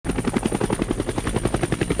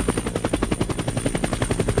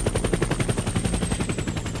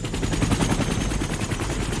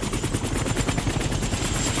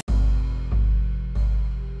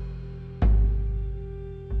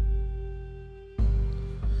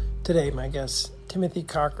Today, my guest, Timothy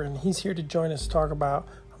Cochran, he's here to join us to talk about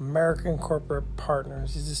American Corporate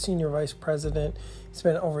Partners. He's a senior vice president. He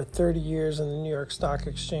spent over 30 years in the New York Stock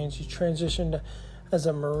Exchange. He transitioned as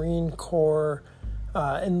a Marine Corps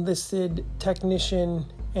enlisted technician,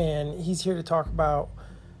 and he's here to talk about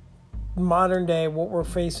modern day, what we're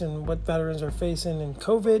facing, what veterans are facing in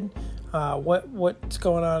COVID, what's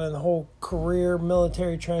going on in the whole career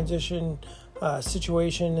military transition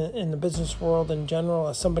situation in the business world in general,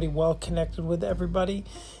 as somebody well connected with everybody,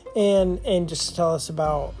 and just tell us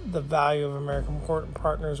about the value of American Corporate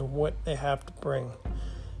Partners and what they have to bring.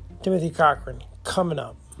 Timothy Cochran, coming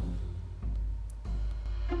up.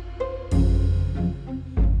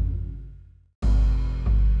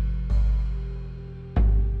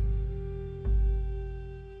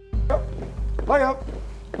 Play up,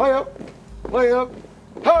 play up, play up,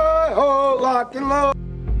 hi-ho, lock and load.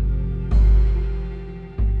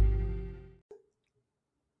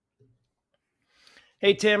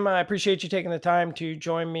 Hey, Tim, I appreciate you taking the time to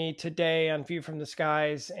join me today on View from the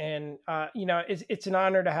Skies. And, it's an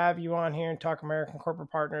honor to have you on here and talk American Corporate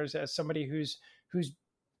Partners as somebody who's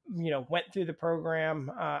went through the program.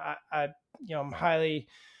 I'm highly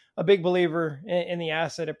a big believer in the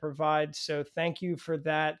asset it provides. So thank you for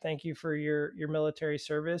that. Thank you for your military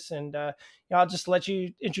service. And I'll just let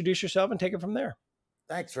you introduce yourself and take it from there.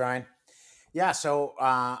 Thanks, Ryan. Yeah, so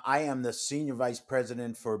I am the Senior Vice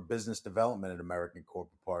President for Business Development at American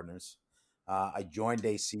Corporate Partners. I joined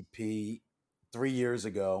ACP 3 years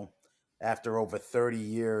ago after over 30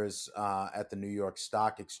 years at the New York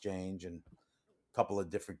Stock Exchange and a couple of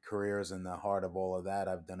different careers in the heart of all of that.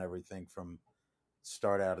 I've done everything from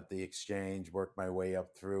start out at the exchange, work my way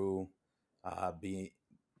up through,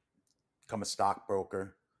 become a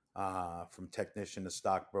stockbroker, from technician to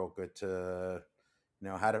stockbroker to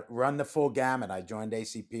how to run the full gamut. I joined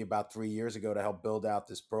ACP about 3 years ago to help build out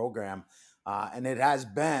this program. And it has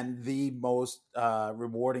been the most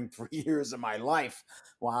rewarding 3 years of my life,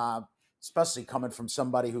 especially coming from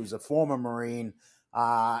somebody who's a former Marine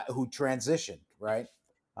who transitioned, right?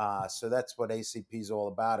 So that's what ACP is all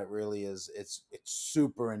about. It really is. It's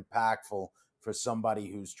super impactful for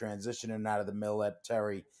somebody who's transitioning out of the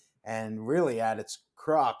military. And really at its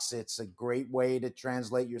crux, it's a great way to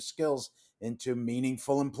translate your skills into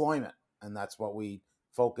meaningful employment. And that's what we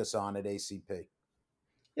focus on at ACP.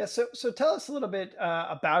 Yeah. So tell us a little bit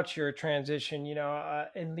about your transition,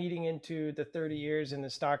 and leading into the 30 years in the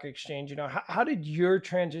stock exchange. How did your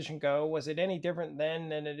transition go? Was it any different then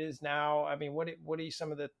than it is now? I mean, what are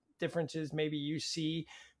some of the differences maybe you see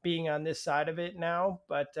being on this side of it now?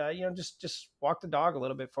 But, just walk the dog a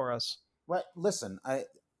little bit for us. Well, listen,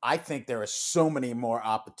 I think there are so many more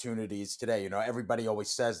opportunities today. Everybody always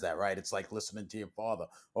says that, right? It's like listening to your father.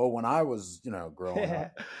 Oh, when I was, growing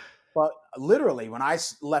up. But literally, when I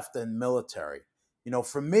left the military,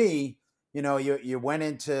 for me, you went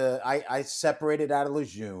into, I separated out of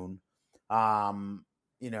Lejeune, and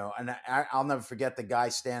I'll never forget the guy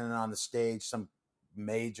standing on the stage, some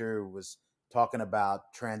major was talking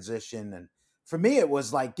about transition. And for me, it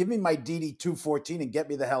was like, give me my DD 214 and get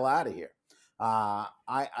me the hell out of here.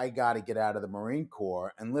 I got to get out of the Marine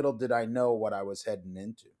Corps, and little did I know what I was heading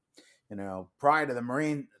into. Prior to the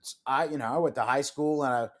Marines, I went to high school,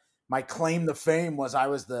 and my claim to fame was I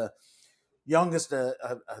was the youngest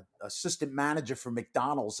assistant manager for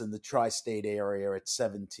McDonald's in the tri-state area at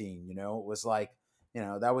 17. It was like,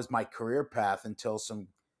 that was my career path until some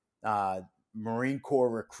Marine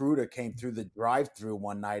Corps recruiter came through the drive-through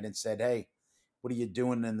one night and said, "Hey, what are you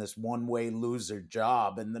doing in this one-way loser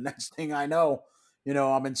job?" And the next thing I know,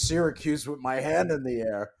 I'm in Syracuse with my hand in the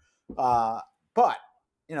air. But,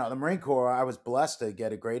 the Marine Corps, I was blessed to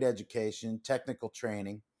get a great education, technical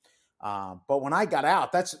training. But when I got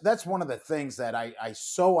out, that's one of the things that I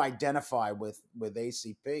so identify with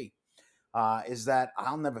ACP, is that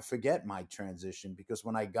I'll never forget my transition, because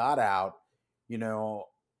when I got out,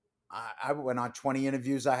 I went on 20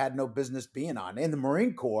 interviews I had no business being on. In the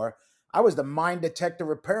Marine Corps, I was the mine detector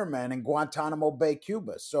repairman in Guantanamo Bay,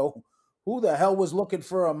 Cuba. So who the hell was looking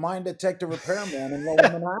for a mine detector repairman in Lower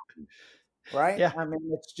Manhattan? Right? Yeah. I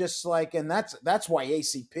mean, it's just like, and that's why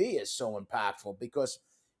ACP is so impactful, because,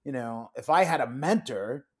 if I had a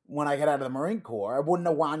mentor when I got out of the Marine Corps, I wouldn't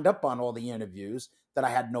have wound up on all the interviews that I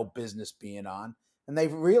had no business being on. And they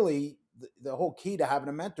really, the whole key to having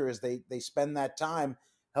a mentor is they spend that time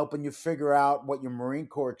helping you figure out what your Marine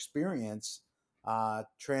Corps experience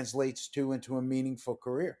translates into a meaningful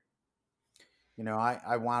career.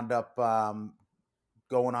 I wound up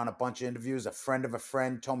going on a bunch of interviews. A friend of a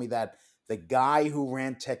friend told me that the guy who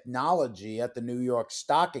ran technology at the New York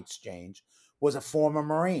Stock Exchange was a former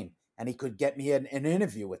Marine. and he could get me an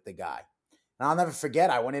interview with the guy. And I'll never forget,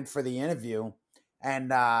 I went in for the interview,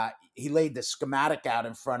 and he laid the schematic out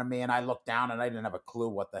in front of me, and I looked down, and I didn't have a clue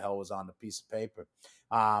what the hell was on the piece of paper.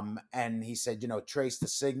 And he said, trace the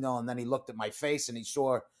signal. And then he looked at my face, and he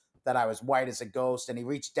saw that I was white as a ghost, and he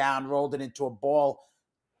reached down, rolled it into a ball,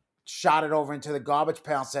 shot it over into the garbage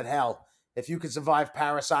pail, and said, hell, if you can survive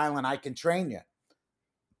Paris Island, I can train you.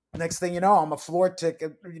 Next thing you know, I'm a floor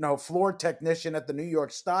technician at the New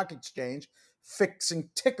York Stock Exchange, fixing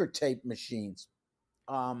ticker tape machines.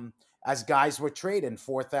 As guys were trading,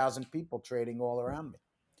 4,000 people trading all around me.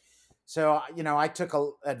 So, I took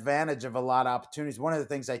advantage of a lot of opportunities. One of the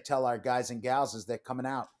things I tell our guys and gals is they're coming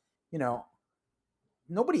out,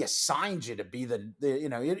 nobody assigned you to be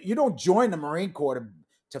you don't join the Marine Corps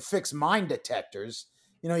to fix mine detectors.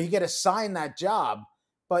 You get assigned that job,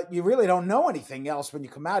 but you really don't know anything else when you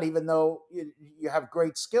come out, even though you have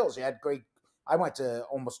great skills. I went to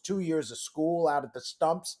almost 2 years of school out at the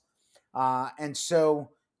Stumps. And so,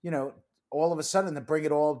 all of a sudden to bring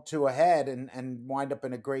it all to a head and wind up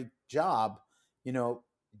in a great job,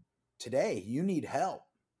 today you need help.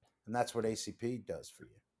 And that's what ACP does for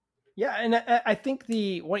you. Yeah, and I think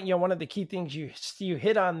one of the key things you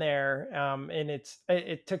hit on there, and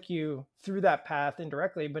it took you through that path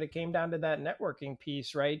indirectly, but it came down to that networking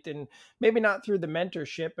piece, right? And maybe not through the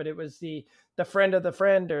mentorship, but it was the friend of the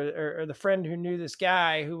friend, or the friend who knew this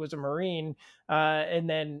guy who was a Marine, and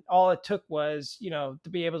then all it took was to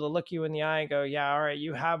be able to look you in the eye and go, yeah, all right,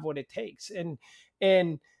 you have what it takes,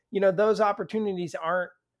 and those opportunities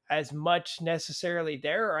aren't as much necessarily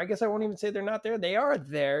there, or I guess I won't even say they're not there. They are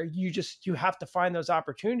there. You have to find those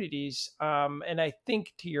opportunities. And I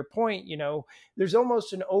think, to your point, there's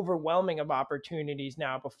almost an overwhelming of opportunities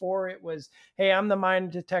now. Before it was, hey, I'm the mine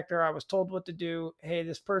detector. I was told what to do. Hey,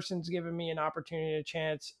 this person's given me an opportunity, a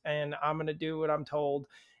chance, and I'm going to do what I'm told.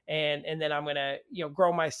 And then I'm going to,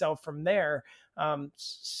 grow myself from there.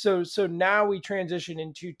 So now we transition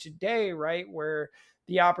into today, right? Where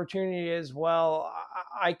the opportunity is, well,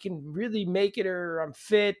 I can really make it, or I'm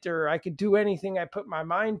fit, or I could do anything I put my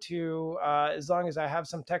mind to, as long as I have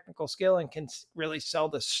some technical skill and can really sell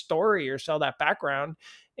the story or sell that background.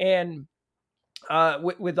 And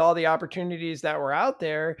with all the opportunities that were out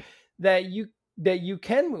there, that you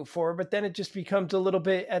can move forward, but then it just becomes a little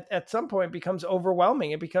bit, at some point, becomes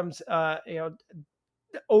overwhelming. It becomes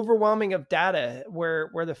overwhelming of data,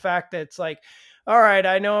 where the fact that it's like, all right,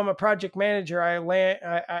 I know I'm a project manager.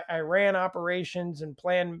 I ran operations and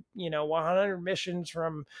planned, 100 missions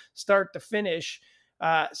from start to finish.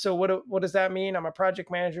 So what does that mean? I'm a project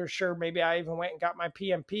manager. Sure. Maybe I even went and got my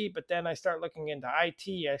PMP, but then I start looking into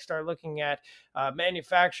IT. I start looking at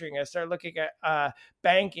manufacturing. I start looking at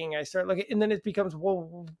banking. And then it becomes,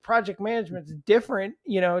 well, project management is different,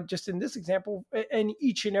 just in this example, in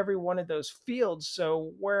each and every one of those fields.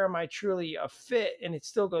 So where am I truly a fit? And it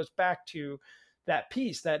still goes back to that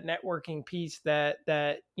piece, that networking piece that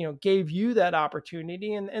gave you that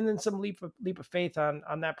opportunity, and then some leap of faith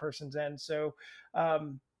on that person's end. So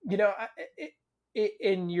and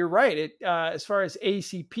you're right. As far as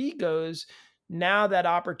ACP goes, now that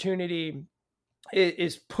opportunity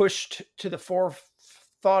is pushed to the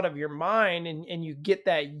forethought of your mind, and you get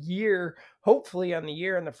that year, hopefully on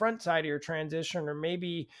the front side of your transition, or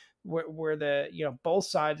maybe where the both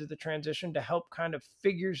sides of the transition, to help kind of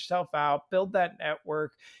figure yourself out, build that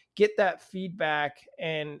network, get that feedback,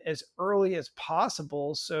 and as early as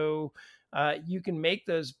possible, so you can make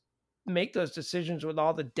those decisions with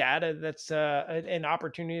all the data that's and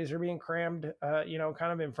opportunities are being crammed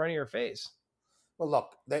kind of in front of your face. Well,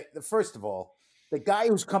 look, first of all, the guy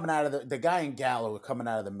who's coming out of the guy and gal who are coming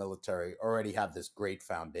out of the military already have this great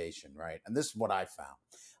foundation, right? And this is what I found.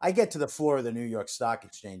 I get to the floor of the New York Stock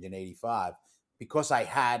Exchange in '85 because I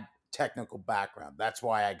had technical background. That's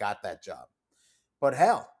why I got that job. But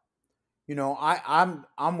hell,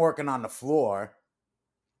 I'm working on the floor.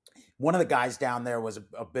 One of the guys down there was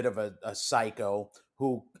a bit of a psycho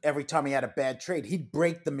who, every time he had a bad trade, he'd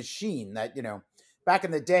break the machine. That, back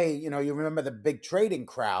in the day, you remember the big trading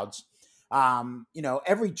crowds.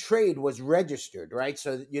 Every trade was registered, right?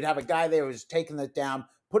 So you'd have a guy there who was taking it down,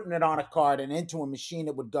 putting it on a card, and into a machine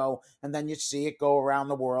it would go, and then you'd see it go around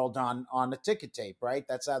the world on the ticket tape, right?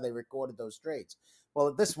 That's how they recorded those trades.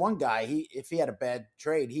 Well, this one guy, if he had a bad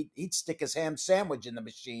trade, he'd stick his ham sandwich in the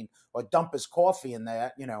machine or dump his coffee in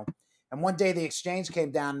there, And one day the exchange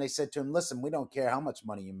came down and they said to him, listen, we don't care how much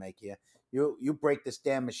money you make here. You break this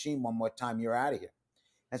damn machine one more time, you're out of here.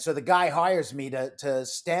 And so the guy hires me to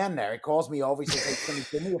stand there. He calls me over. He says, hey, can you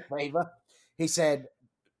do me a favor? He said,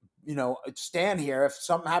 stand here. If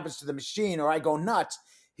something happens to the machine or I go nuts,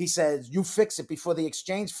 He says, you fix it before the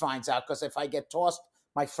exchange finds out, because if I get tossed,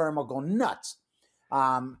 my firm will go nuts.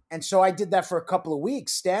 And so I did that for a couple of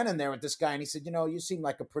weeks, standing there with this guy. And he said, you seem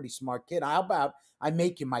like a pretty smart kid. How about I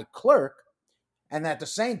make you my clerk? And at the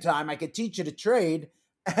same time, I could teach you to trade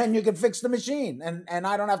and you can fix the machine. And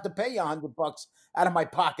I don't have to pay you $100 out of my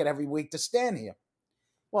pocket every week to stand here.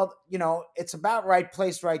 Well, it's about right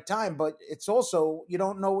place, right time, but it's also, you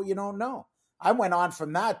don't know what you don't know. I went on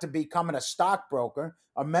from that to becoming a stockbroker,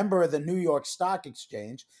 a member of the New York Stock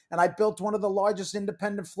Exchange, and I built one of the largest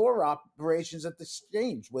independent floor operations at the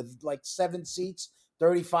exchange with like 7 seats,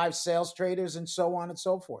 35 sales traders, and so on and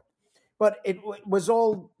so forth. But it was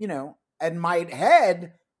all, in my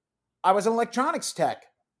head, I was an electronics tech.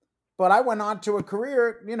 But I went on to a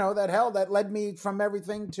career, that led me from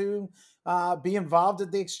everything to be involved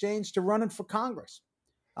at the exchange to running for Congress.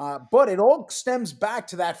 But it all stems back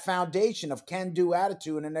to that foundation of can-do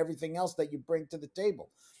attitude and everything else that you bring to the table.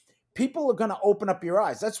 People are going to open up your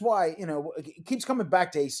eyes. That's why, it keeps coming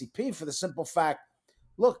back to ACP for the simple fact,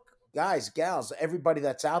 look, guys, gals, everybody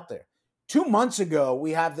that's out there. 2 months ago,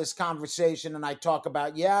 we have this conversation and I talk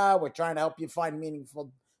about, we're trying to help you find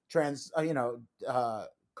meaningful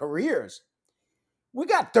careers. We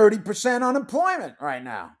got 30% unemployment right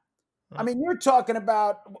now. I mean, you're talking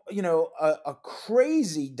about, a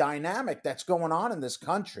crazy dynamic that's going on in this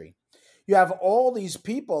country. You have all these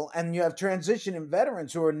people and you have transitioning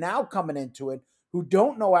veterans who are now coming into it, who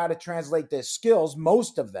don't know how to translate their skills,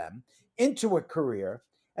 most of them, into a career,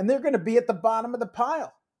 and they're going to be at the bottom of the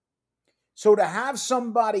pile. So to have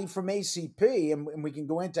somebody from ACP, and we can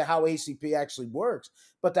go into how ACP actually works,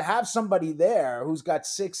 but to have somebody there who's got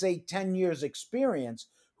 6, 8, 10 years experience,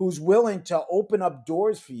 who's willing to open up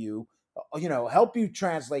doors for you, help you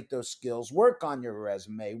translate those skills, work on your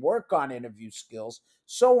resume, work on interview skills,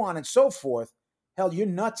 so on and so forth. Hell, you're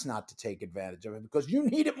nuts not to take advantage of it because you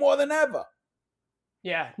need it more than ever.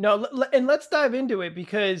 Yeah, no, and let's dive into it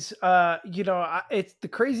because, it's the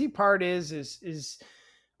crazy part is,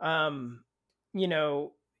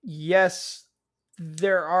 yes,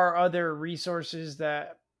 there are other resources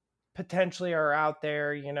that potentially are out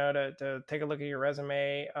there, to take a look at your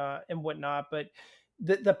resume and whatnot. But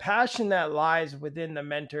the passion that lies within the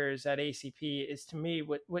mentors at ACP is, to me,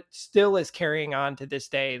 what still is carrying on to this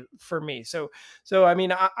day for me. So I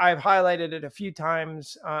mean, I've highlighted it a few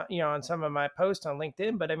times, on some of my posts on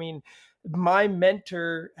LinkedIn, but I mean, my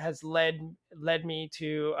mentor has led me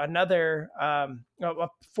to another, a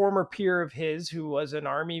former peer of his who was an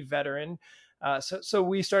Army veteran. So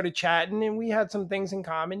we started chatting and we had some things in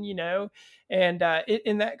common, and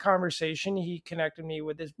in that conversation, he connected me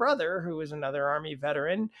with his brother, who is another Army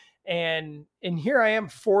veteran. And here I am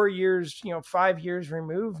 4 years, 5 years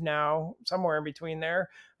removed now, somewhere in between there,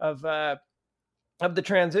 of the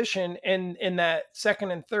transition, and that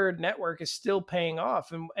second and third network is still paying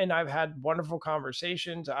off. And I've had wonderful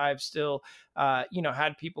conversations. I've still,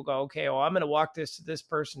 had people go, okay, well, I'm going to walk this to this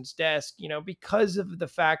person's desk, because of the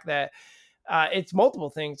fact that it's multiple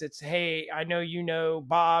things. It's, hey, I know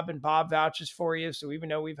Bob, and Bob vouches for you. So even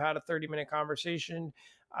though we've had a 30-minute conversation,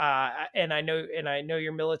 and I know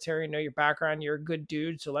your military, know your background, you're a good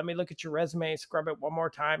dude. So let me look at your resume, scrub it one more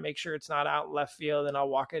time, make sure it's not out in left field, and I'll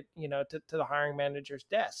walk it, to the hiring manager's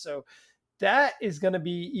desk. So that is going to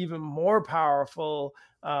be even more powerful,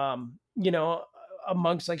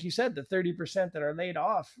 amongst, like you said, the 30% that are laid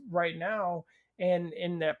off right now.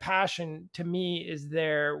 And that passion, to me, is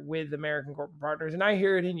there with American Corporate Partners, and I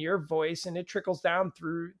hear it in your voice, and it trickles down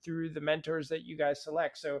through the mentors that you guys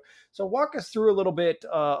select. So walk us through a little bit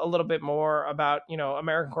more about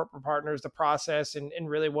American Corporate Partners, the process, and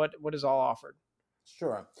really what is all offered.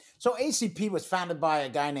 Sure. So ACP was founded by a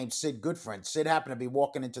guy named Sid Goodfriend. Sid happened to be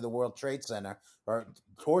walking into the World Trade Center, or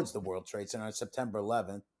towards the World Trade Center, on September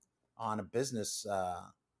 11th on a business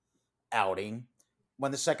outing,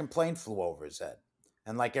 when the second plane flew over his head.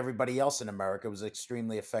 And like everybody else in America, was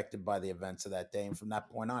extremely affected by the events of that day. And from that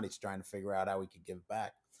point on, he's trying to figure out how he could give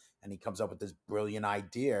back. And he comes up with this brilliant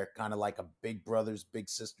idea, kind of like a big brothers, big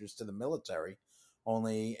sisters to the military.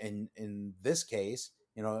 Only in this case,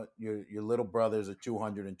 your little brother's a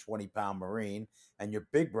 220-pound Marine, and your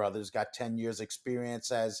big brother's got 10 years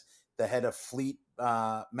experience as the head of fleet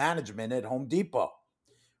management at Home Depot,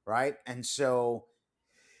 right? And so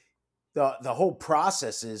the whole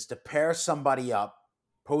process is to pair somebody up,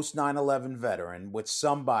 post 9/11 veteran, with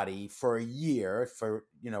somebody for a year, for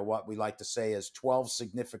what we like to say is 12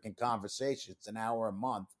 significant conversations, an hour a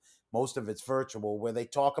month. Most of it's virtual, where they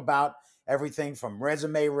talk about everything from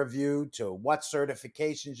resume review to what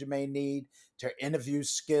certifications you may need, to interview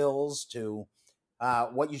skills, to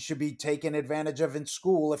what you should be taking advantage of in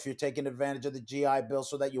school if you're taking advantage of the GI Bill,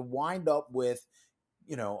 so that you wind up with,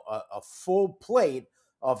 a full plate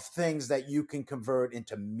of things that you can convert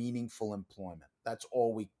into meaningful employment. That's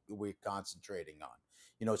all we're concentrating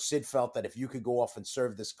on. Sid felt that if you could go off and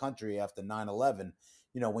serve this country after 9/11,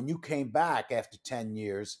 when you came back after 10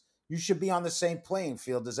 years, you should be on the same playing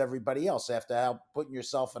field as everybody else after help putting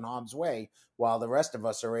yourself in harm's way, while the rest of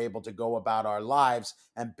us are able to go about our lives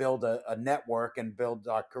and build a network and build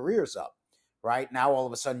our careers up. Right now, all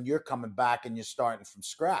of a sudden, you're coming back and you're starting from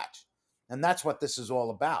scratch. And that's what this is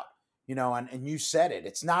all about. And you said it.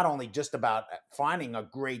 It's not only just about finding a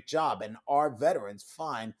great job, and our veterans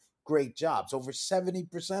find great jobs. Over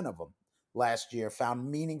 70% of them last year found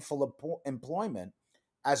meaningful employment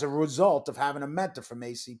as a result of having a mentor from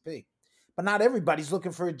ACP. But not everybody's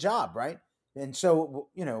looking for a job, right? And so,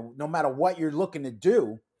 no matter what you're looking to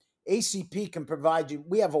do, ACP can provide you.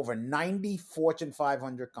 We have over 90 Fortune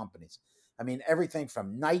 500 companies. I mean, everything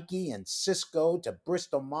from Nike and Cisco to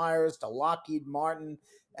Bristol Myers to Lockheed Martin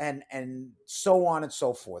and so on and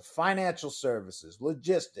so forth. Financial services,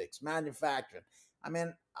 logistics, manufacturing. I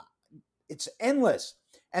mean, it's endless.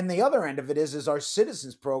 And the other end of it is our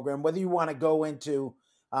citizens program, whether you want to go into,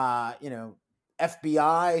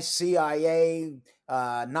 FBI, CIA,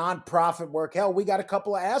 nonprofit work. Hell, we got a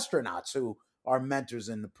couple of astronauts who are mentors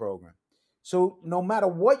in the program. So no matter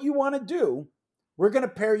what you want to do, we're going to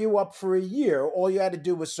pair you up for a year. All you had to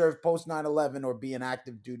do was serve post 9/11 or be an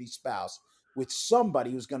active duty spouse with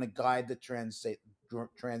somebody who's going to guide the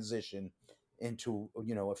transition into,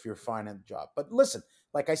 if you're finding a job. But listen,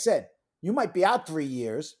 like I said, you might be out 3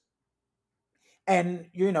 years and,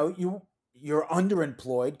 you're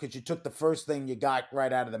underemployed because you took the first thing you got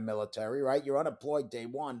right out of the military, right? You're unemployed day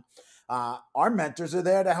one. Our mentors are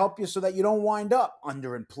there to help you so that you don't wind up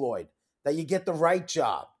underemployed, that you get the right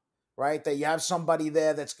job, right? That you have somebody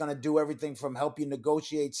there that's going to do everything from help you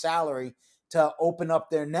negotiate salary to open up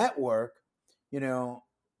their network. It's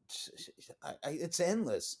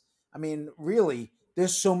endless. I mean, really,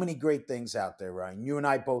 there's so many great things out there, Ryan. You and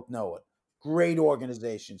I both know it. Great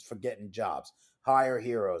organizations for getting jobs. Hire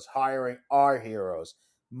Heroes, hiring our heroes.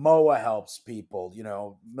 MOA helps people,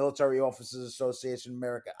 Military Officers Association of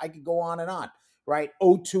America. I could go on and on, right?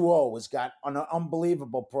 O2O has got an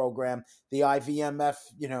unbelievable program. The IVMF,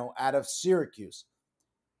 out of Syracuse.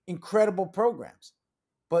 Incredible programs.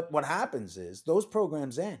 But what happens is those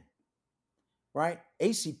programs end, right?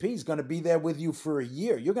 ACP is going to be there with you for a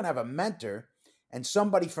year. You're going to have a mentor and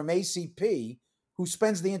somebody from ACP who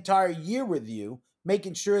spends the entire year with you,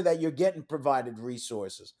 making sure that you're getting provided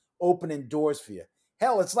resources, opening doors for you.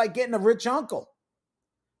 Hell, it's like getting a rich uncle,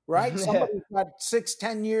 right? Somebody who's got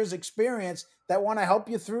 6-10 years experience that want to help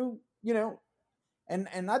you through, and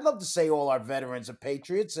I'd love to say all our veterans are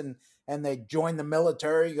patriots and they join the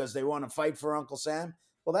military because they want to fight for Uncle Sam.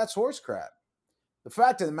 Well, that's horse crap. The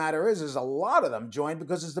fact of the matter is a lot of them joined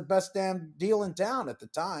because it's the best damn deal in town at the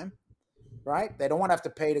time, right? They don't want to have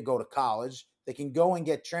to pay to go to college. They can go and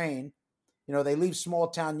get trained. They leave small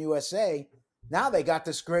town USA. Now they got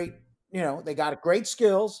this great, they got great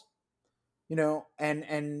skills, and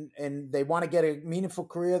they want to get a meaningful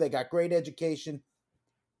career. They got great education.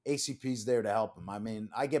 ACP's there to help them. I mean,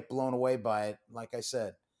 I get blown away by it. Like I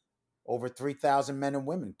said, over 3,000 men and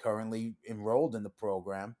women currently enrolled in the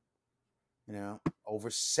program. Over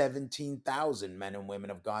 17,000 men and women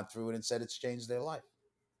have gone through it and said it's changed their life.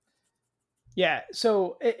 Yeah.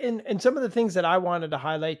 So, and some of the things that I wanted to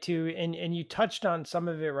highlight too, and you touched on some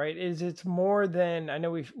of it, right? Is it's more than, I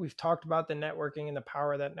know we've talked about the networking and the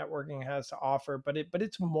power that networking has to offer, but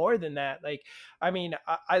it's more than that. Like, I mean,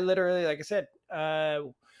 I literally, like I said, I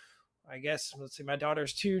guess, let's see, my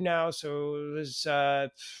daughter's 2 now. So it was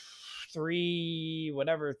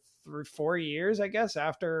 4 years, I guess,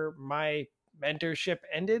 after my mentorship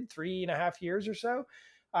ended, 3.5 years or so.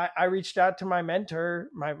 I reached out to my mentor,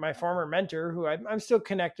 my former mentor, who I'm still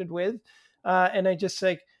connected with. And I just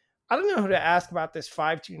I don't know who to ask about this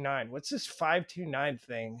 529. What's this 529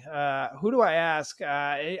 thing? Who do I ask?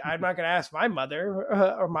 I'm not going to ask my mother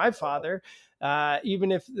or my father.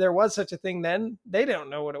 Even if there was such a thing then, they don't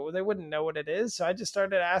know they wouldn't know what it is. So I just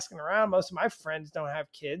started asking around. Most of my friends don't have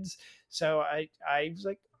kids. So I was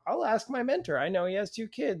like, I'll ask my mentor. I know he has 2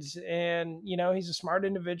 kids and, he's a smart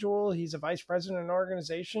individual. He's a vice president of an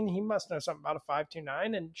organization. He must know something about a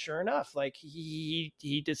 529. And sure enough,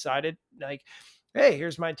 he decided hey,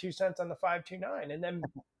 here's my 2 cents on the 529. And then,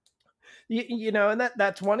 and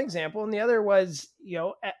that's one example. And the other was,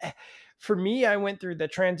 for me, I went through the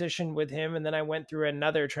transition with him, and then I went through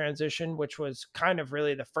another transition, which was kind of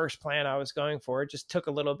really the first plan I was going for. It just took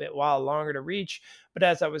a little bit while longer to reach. But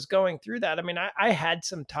as I was going through that, I mean, I had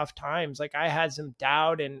some tough times. Like I had some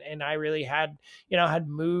doubt, and I really had, had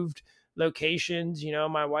moved locations.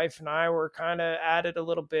 My wife and I were kind of at it a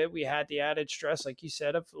little bit. We had the added stress, like you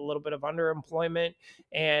said, of a little bit of underemployment.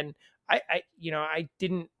 And I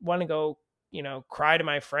didn't want to go, cry to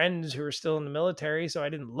my friends who were still in the military. So I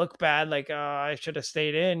didn't look bad, like, I should have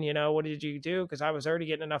stayed in, what did you do? Because I was already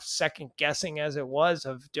getting enough second guessing as it was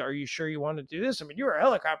of, are you sure you want to do this? I mean, you were a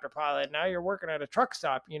helicopter pilot. Now you're working at a truck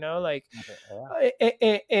stop, like,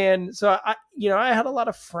 and so I had a lot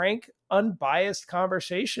of frank, unbiased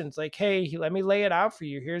conversations like, hey, let me lay it out for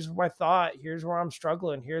you. Here's my thought. Here's where I'm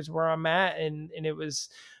struggling. Here's where I'm at. And it was,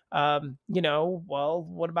 well,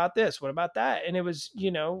 what about this? What about that? And it was,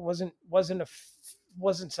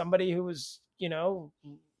 wasn't somebody who was,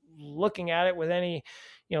 looking at it with any,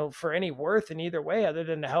 for any worth in either way other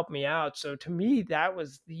than to help me out. So to me, that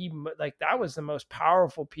was that was the most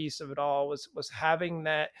powerful piece of it all, was having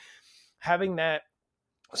that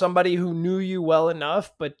somebody who knew you well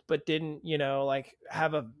enough, but didn't,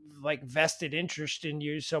 have a vested interest in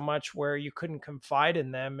you so much where you couldn't confide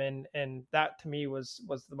in them. And that to me was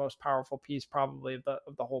the most powerful piece probably of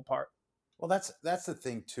the whole part. Well, that's the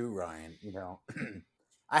thing too, Ryan.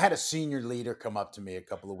 I had a senior leader come up to me a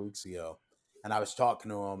couple of weeks ago, and I was talking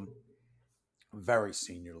to him. Very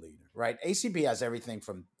senior leader, right? ACB has everything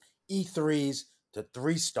from E3s to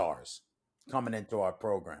 3 stars coming into our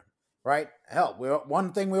program, right? Hell,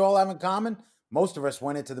 one thing we all have in common: most of us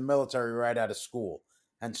went into the military right out of school,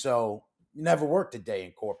 and so you never worked a day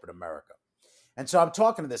in corporate America. And so I'm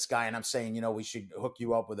talking to this guy, and I'm saying, we should hook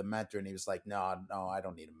you up with a mentor. And he was like, no, I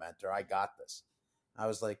don't need a mentor. I got this. I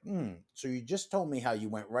was like, so you just told me how you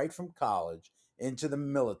went right from college into the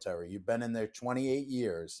military. You've been in there 28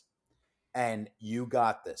 years, and you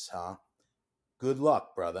got this, huh? Good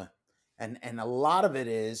luck, brother. And a lot of it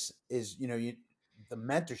is the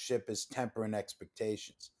mentorship is tempering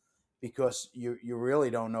expectations, because you really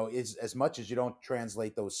don't know, is as much as you don't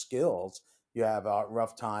translate those skills. You have a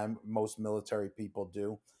rough time. Most military people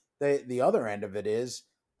do. The other end of it is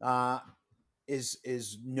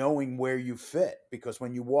knowing where you fit, because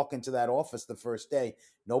when you walk into that office the first day,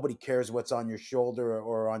 nobody cares what's on your shoulder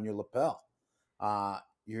or on your lapel.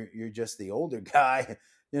 You're just the older guy,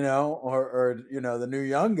 or the new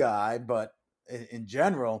young guy. But in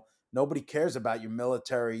general, nobody cares about your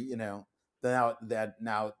military. Now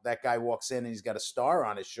that guy walks in and he's got a star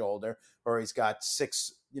on his shoulder, or he's got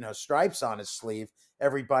 6 stripes on his sleeve.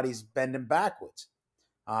 Everybody's bending backwards.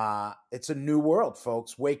 It's a new world,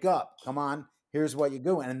 folks. Wake up. Come on. Here's what you're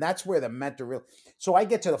doing. And that's where the mentor really. So I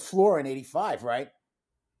get to the floor in 85, right?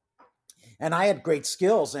 And I had great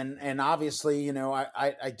skills, and obviously,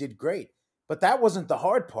 I did great. But that wasn't the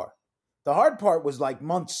hard part. The hard part was like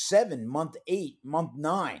month 7, month 8, month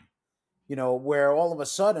 9, where all of a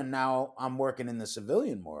sudden now I'm working in the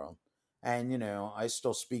civilian world. And, I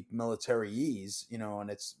still speak militaryese, and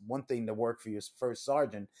it's one thing to work for your first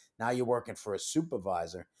sergeant. Now you're working for a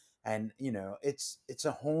supervisor, and, it's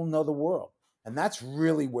a whole nother world. And that's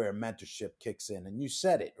really where mentorship kicks in. And you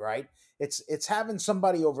said it, right? It's having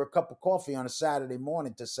somebody over a cup of coffee on a Saturday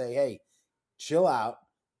morning to say, hey, chill out,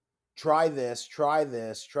 try this,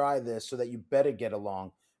 so that you better get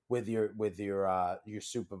along with your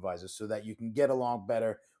supervisor, so that you can get along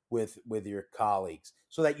better with your colleagues,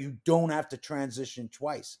 so that you don't have to transition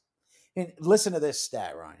twice. And listen to this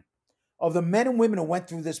stat, Ryan. Of the men and women who went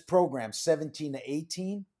through this program, 17 to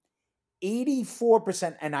 18,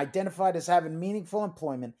 84% and identified as having meaningful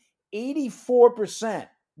employment, 84%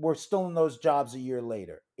 were still in those jobs a year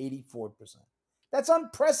later. 84%. That's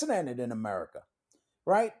unprecedented in America,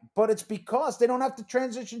 right? But it's because they don't have to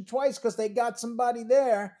transition twice, because they got somebody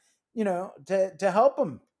there, to help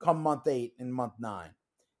them come month 8 and month 9.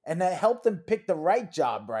 And that helped them pick the right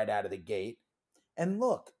job right out of the gate. And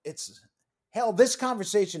look, this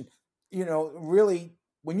conversation, really,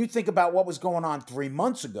 when you think about what was going on 3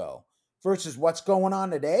 months ago versus what's going on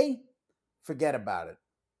today, forget about it.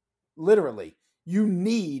 Literally, you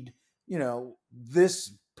need,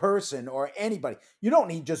 this person or anybody. You don't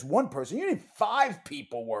need just one person. You need 5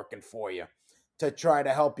 people working for you to try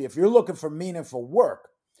to help you. If you're looking for meaningful work,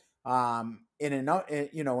 in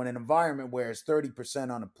an environment where it's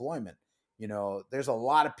 30% unemployment, there's a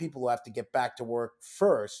lot of people who have to get back to work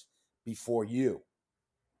first before you.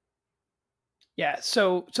 Yeah.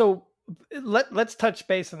 So let's touch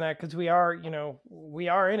base on that, because we are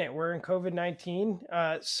in it. We're in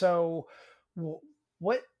COVID-19. So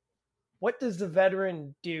what what does the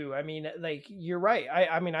veteran do? I mean, like, you're right.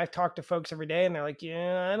 I mean, I've talked to folks every day and they're like,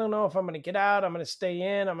 yeah, I don't know if I'm going to get out. I'm going to stay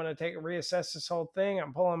in. I'm going to reassess this whole thing.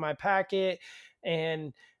 I'm pulling my packet.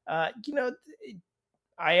 And, you know,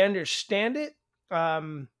 I understand it.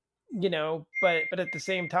 Um, you know, but at the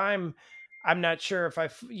same time, I'm not sure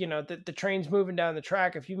if you know, the train's moving down the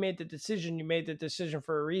track. If you made the decision, you made the decision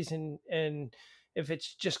for a reason. And if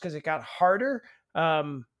it's just because it got harder,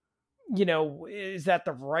 um, you know, is that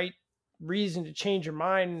the right reason to change your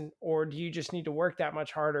mind, or do you just need to work that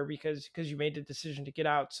much harder because you made the decision to get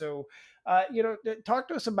out? So, you know, talk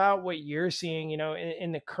to us about what you're seeing, you know,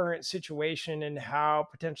 in the current situation, and how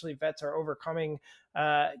potentially vets are overcoming,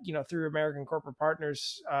 you know, through American Corporate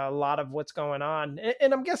Partners, a lot of what's going on.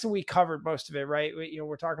 And I'm guessing we covered most of it, right? You know,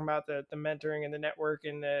 we're talking about the mentoring and the network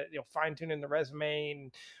and the, you know, fine tuning the resume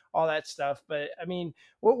and all that stuff. But I mean,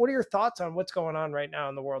 what are your thoughts on what's going on right now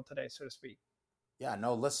in the world today, so to speak? Yeah,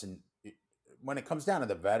 no, listen, when it comes down to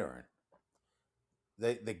the veteran,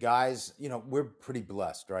 the guys, you know, we're pretty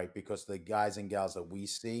blessed, right? Because the guys and gals that we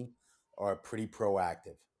see are pretty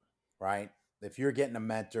proactive, right? If you're getting a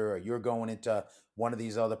mentor or you're going into one of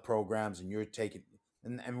these other programs and you're taking,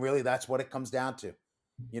 and really that's what it comes down to,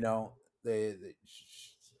 you know, the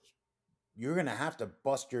you're going to have to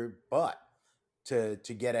bust your butt to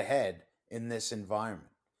get ahead in this environment.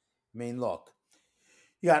 I mean, look,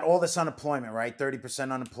 you got all this unemployment, right?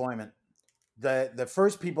 30% unemployment. The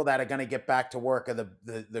first people that are going to get back to work are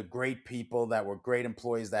the great people that were great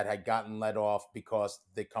employees that had gotten let off because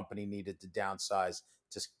the company needed to downsize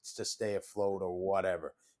to stay afloat or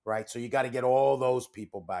whatever, right? So you got to get all those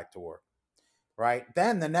people back to work, right?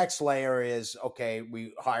 Then the next layer is, okay,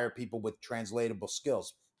 we hire people with translatable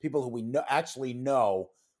skills, people who we know, actually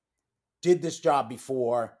know did this job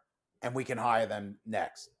before, and we can hire them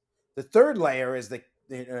next. The third layer is the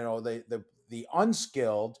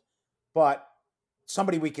unskilled, but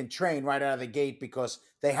somebody we can train right out of the gate because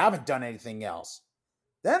they haven't done anything else.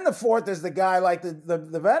 Then the fourth is the guy like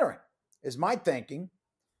the veteran, is my thinking,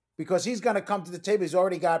 because he's going to come to the table. He's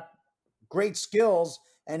already got great skills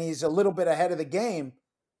and he's a little bit ahead of the game,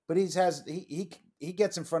 but he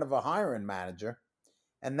gets in front of a hiring manager,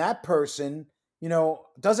 and that person, you know,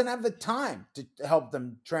 doesn't have the time to help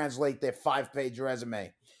them translate their 5-page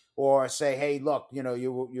resume or say, hey, look, you know,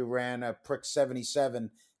 you ran a prick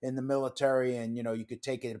 77 in the military and, you know, you could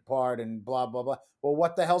take it apart and blah, blah, blah. Well,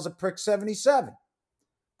 what the hell's a prick 77?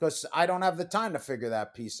 Because I don't have the time to figure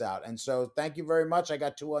that piece out. And so thank you very much. I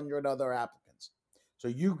got 200 other applicants. So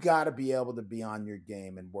you got to be able to be on your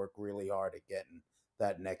game and work really hard at getting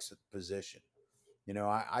that next position. You know,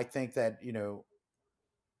 I think that, you know,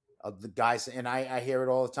 the guys, and I hear it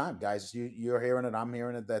all the time, guys, you're hearing it, I'm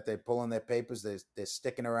hearing it, that they're pulling their papers, they're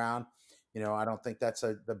sticking around. You know, I don't think that's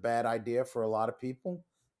the bad idea for a lot of people,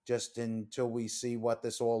 just until we see what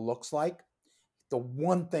this all looks like. The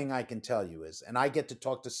one thing I can tell you is, and I get to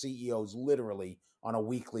talk to CEOs literally on a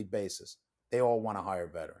weekly basis, they all want to hire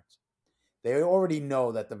veterans. They already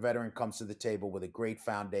know that the veteran comes to the table with a great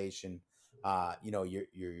foundation. You know,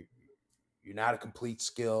 you're not a complete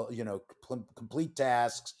skill, you know, complete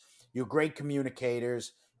tasks. You're great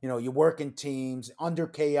communicators. You know, you work in teams under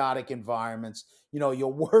chaotic environments. You know,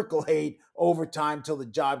 you'll work late, overtime till the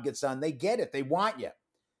job gets done. They get it. They want you.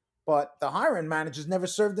 But the hiring managers never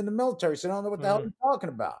served in the military, so they don't know what the hell you're talking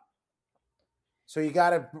about. So you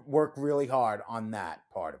got to work really hard on that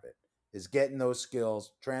part of it, is getting those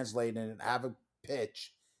skills, translating it, have a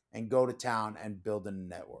pitch, and go to town and build a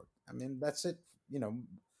network. I mean, that's it. You know,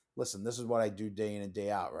 listen, this is what I do day in and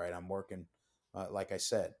day out, right? I'm working, like I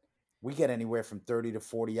said, we get anywhere from 30 to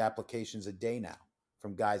 40 applications a day now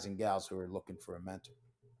from guys and gals who are looking for a mentor.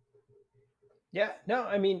 Yeah, no,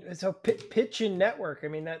 I mean, so pitch and network. I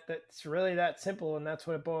mean, that's really that simple, and that's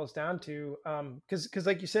what it boils down to. Because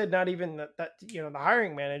like you said, not even that you know, the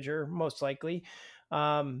hiring manager most likely,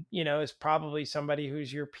 you know, is probably somebody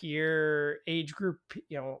who's your peer age group.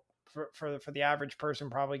 You know, for the average person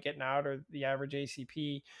probably getting out, or the average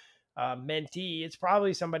ACP mentee, it's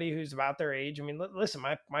probably somebody who's about their age. I mean, listen,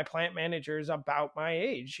 my plant manager is about my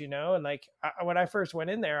age, you know, and like when I first went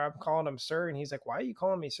in there, I'm calling him sir, and he's like, "Why are you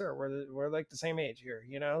calling me sir? We're like the same age here,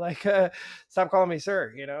 you know, like stop calling me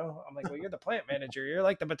sir, you know." I'm like, "Well, you're the plant manager, you're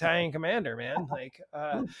like the battalion commander, man, like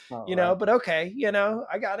you know, but okay, you know,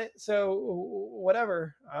 I got it, so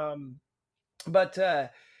whatever." But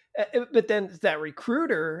but then that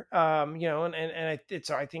recruiter, you know, and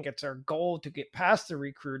I think it's our goal to get past the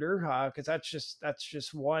recruiter, because that's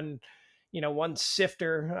just one, one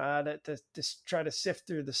sifter to try to sift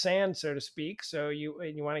through the sand, so to speak. So you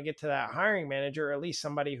want to get to that hiring manager, or at least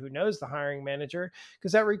somebody who knows the hiring manager,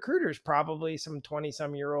 because that recruiter is probably some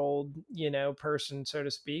 20-some-year-old, person, so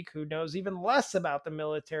to speak, who knows even less about the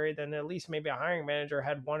military than at least maybe a hiring manager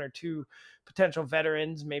had one or two potential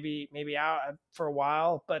veterans, maybe out for a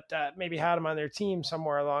while, but maybe had them on their team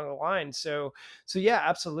somewhere along the line. So yeah,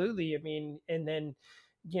 absolutely. I mean, and then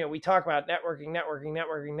we talk about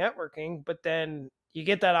networking, but then you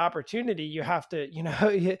get that opportunity, you have to,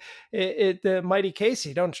 the mighty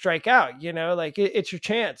Casey, don't strike out, like it's your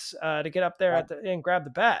chance to get up there and grab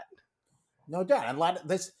the bat. No doubt. And a lot of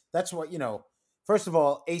this, that's what, first of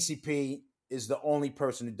all, ACP is the only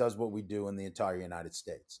person who does what we do in the entire United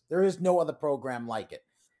States. There is no other program like it,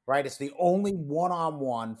 right? It's the only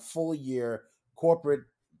one-on-one full year corporate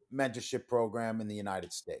mentorship program in the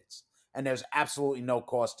United States. And there's absolutely no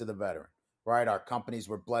cost to the veteran, right? Our companies,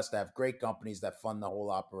 we're blessed to have great companies that fund the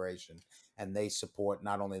whole operation, and they support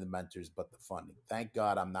not only the mentors, but the funding. Thank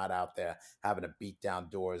God I'm not out there having to beat down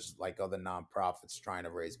doors like other nonprofits trying to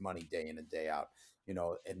raise money day in and day out.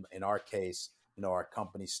 In our case, our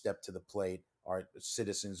companies step to the plate, our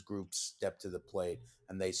citizens groups step to the plate,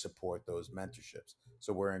 and they support those mentorships.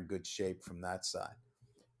 So we're in good shape from that side.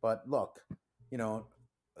 But look,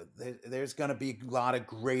 there's going to be a lot of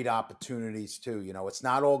great opportunities too. It's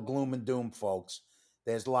not all gloom and doom, folks.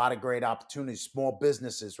 There's a lot of great opportunities. Small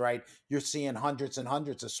businesses, right? You're seeing hundreds and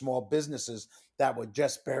hundreds of small businesses that were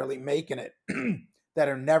just barely making it that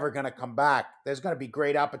are never going to come back. There's going to be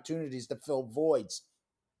great opportunities to fill voids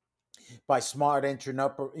by smart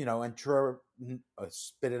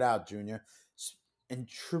spit it out, Junior,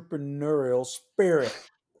 entrepreneurial spirit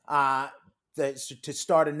to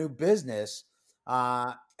start a new business.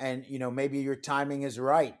 And maybe your timing is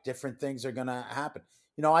right. Different things are going to happen.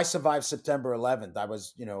 I survived September 11th. I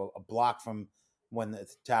was, a block from when the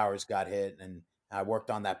towers got hit, and I worked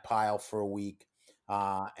on that pile for a week,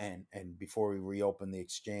 and before we reopened the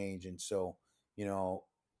exchange. And so,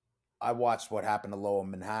 I watched what happened to Lower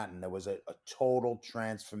Manhattan. There was a total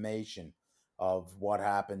transformation of what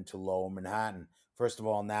happened to Lower Manhattan. First of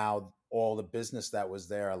all, now all the business that was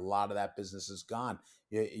there, a lot of that business is gone.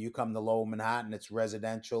 You come to Lower Manhattan, it's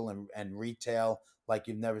residential and retail like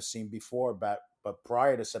you've never seen before. But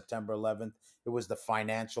prior to September 11th, it was the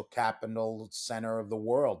financial capital center of the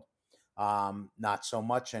world. Not so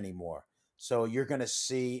much anymore. So you're going to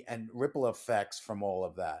see and ripple effects from all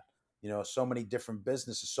of that. So many different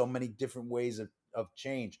businesses, so many different ways of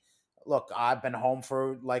change. Look, I've been home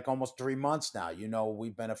for like almost 3 months now.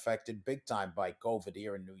 We've been affected big time by COVID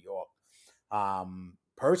here in New York.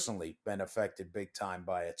 Personally been affected big time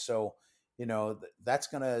by it. So, that's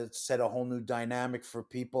going to set a whole new dynamic for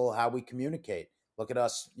people, how we communicate. Look at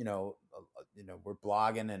us, we're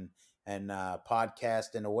blogging and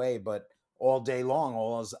podcasting away, but all day long,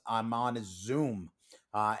 all I'm on is Zoom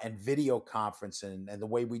and video conferencing and the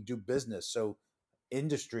way we do business. So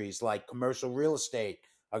industries like commercial real estate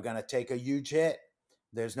are going to take a huge hit.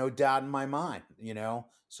 There's no doubt in my mind,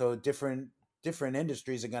 so different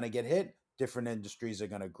industries are going to get hit. Different industries are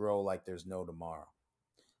going to grow like there's no tomorrow.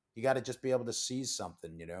 You got to just be able to seize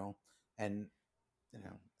something, and,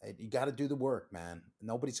 you got to do the work, man.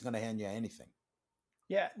 Nobody's going to hand you anything.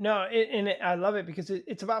 Yeah, no, I love it because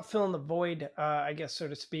it's about filling the void, I guess, so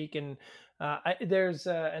to speak. And there's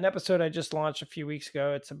an episode I just launched a few weeks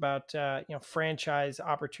ago. It's about franchise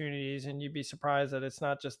opportunities, and you'd be surprised that it's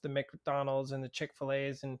not just the McDonald's and the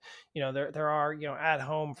Chick-fil-A's, and there are at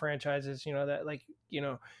home franchises, that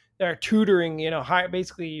they're tutoring,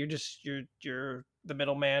 basically you're the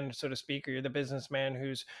middleman, so to speak, or you're the businessman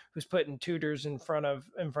who's putting tutors in front of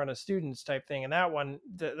students type thing. And that one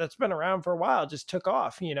that's been around for a while just took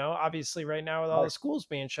off, obviously right now with all the schools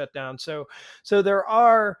being shut down. So there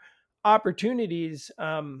are opportunities,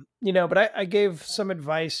 but I gave some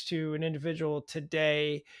advice to an individual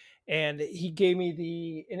today, and he gave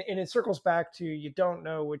me and it circles back to, you don't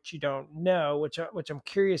know what you don't know, which I'm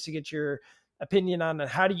curious to get your opinion on, and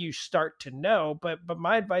how do you start to know. But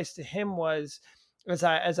my advice to him was, as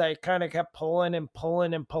I kind of kept pulling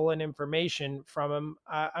information from him,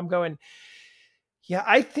 I'm going, yeah,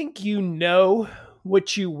 I think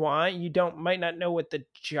what you want. You might not know what the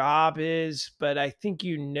job is, but I think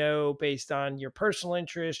based on your personal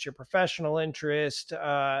interest, your professional interest,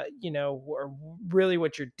 or really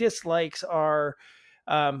what your dislikes are.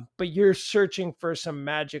 But you're searching for some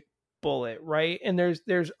magic bullet, right? And there's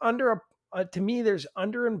to me, there's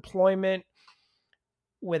underemployment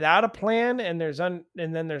without a plan, and then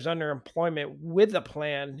there's underemployment with a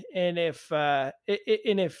plan. And if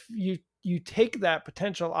you you take that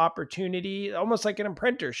potential opportunity almost like an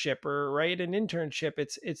apprenticeship or right an internship.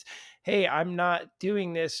 It's hey, I'm not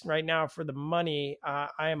doing this right now for the money.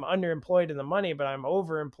 I am underemployed in the money, but I'm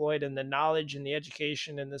overemployed in the knowledge and the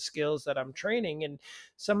education and the skills that I'm training. And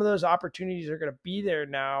some of those opportunities are going to be there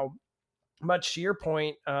now, much to your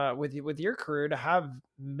point, with your career, to have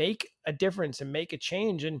make a difference and make a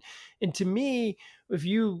change. And to me, if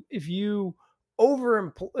you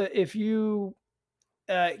over if you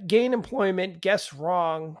gain employment, guess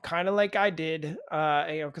wrong, kind of like I did,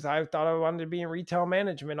 because I thought I wanted to be in retail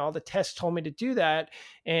management. All the tests told me to do that.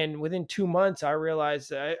 And within 2 months, I realized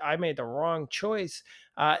that I made the wrong choice.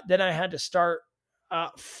 Then I had to start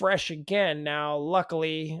fresh again. Now,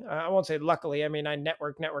 luckily, I won't say luckily, I mean, I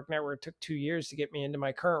network. It took 2 years to get me into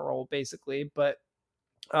my current role, basically. But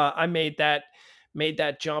I made that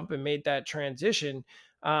jump and made that transition.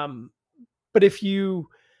 Um, but if you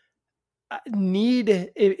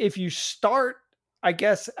start, I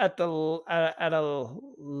guess, at a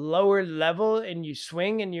lower level and you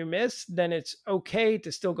swing and you miss, then it's okay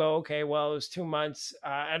to still go, okay, well, it was 2 months.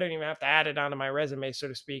 I don't even have to add it onto my resume, so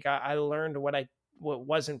to speak. I learned what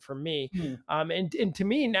wasn't for me. Hmm. And to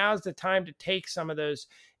me, now's the time to take some of those.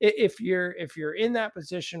 If you're in that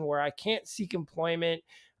position where I can't seek employment,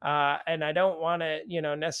 and I don't want to,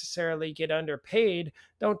 necessarily get underpaid,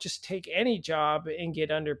 don't just take any job and get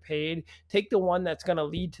underpaid. Take the one that's going to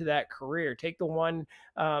lead to that career. Take the one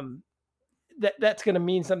that's going to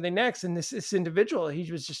mean something next. And this individual,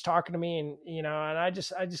 he was just talking to me, and and I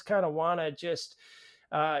just kind of want to just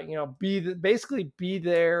basically be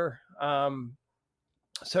there,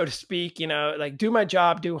 so to speak, like do my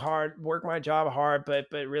job, work my job hard, but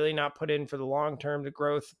really not put in for the long term, the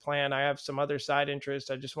growth plan. I have some other side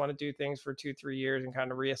interests. I just want to do things for 2-3 years and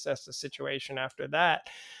kind of reassess the situation after that.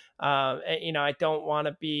 I don't want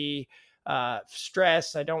to be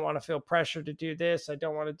stressed. I don't want to feel pressure to do this. I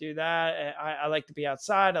don't want to do that. I like to be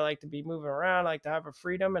outside. I like to be moving around. I like to have a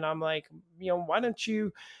freedom. And I'm like, why don't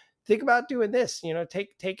you think about doing this?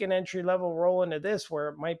 Take an entry level role into this, where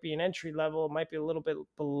it might be an entry level, it might be a little bit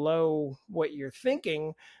below what you're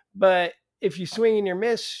thinking, but if you swing and you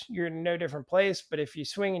miss, you're in no different place. But if you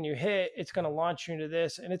swing and you hit, it's going to launch you into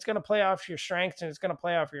this, and it's going to play off your strengths, and it's going to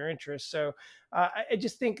play off your interests. So I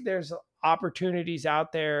just think there's opportunities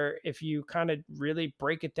out there if you kind of really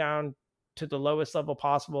break it down to the lowest level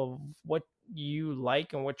possible of what you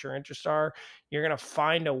like and what your interests are. You're going to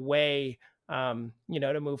find a way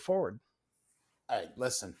to move forward. Hey,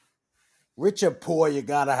 listen, rich or poor, you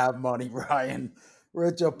gotta have money, Ryan.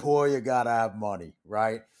 Rich or poor, you gotta have money,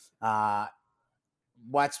 right? Uh,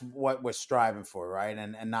 what's what we're striving for, right?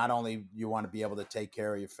 And not only you want to be able to take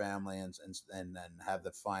care of your family and have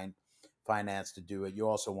the finance to do it, you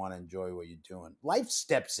also want to enjoy what you're doing. Life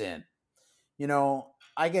steps in.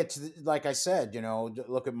 I get to, like I said,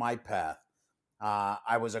 look at my path.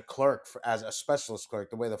 I was a clerk as a specialist clerk.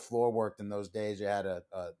 The way the floor worked in those days, you had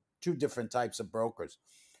two different types of brokers.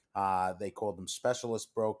 They called them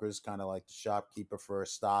specialist brokers, kind of like the shopkeeper for a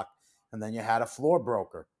stock. And then you had a floor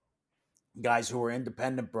broker, guys who were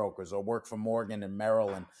independent brokers or worked for Morgan and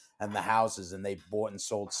Merrill and the houses, and they bought and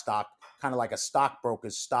sold stock, kind of like a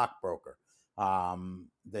stockbroker's stockbroker.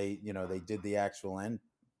 They did the actual end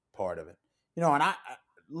part of it. And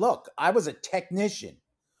I was a technician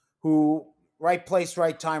who, right place,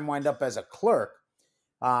 right time, wind up as a clerk.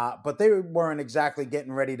 But they weren't exactly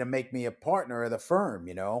getting ready to make me a partner of the firm,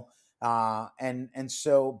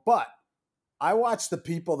 but I watched the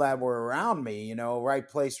people that were around me, right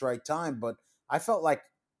place, right time. But I felt like,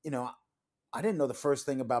 I didn't know the first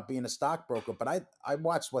thing about being a stockbroker, but I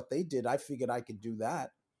watched what they did. I figured I could do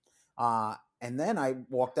that. And then I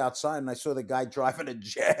walked outside and I saw the guy driving a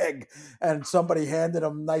Jag, and somebody handed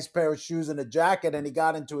him a nice pair of shoes and a jacket, and he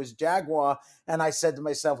got into his Jaguar. And I said to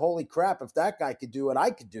myself, holy crap, if that guy could do it,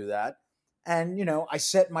 I could do that. And, I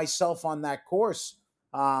set myself on that course.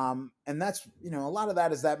 And that's, a lot of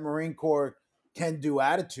that is that Marine Corps can-do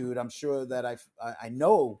attitude. I'm sure that I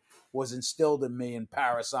know was instilled in me in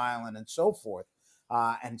Paris Island and so forth.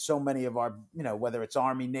 And so many of our, whether it's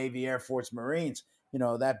Army, Navy, Air Force, Marines,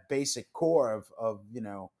 that basic core of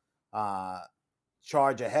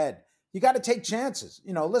charge ahead. You got to take chances.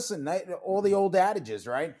 Listen, all the old adages,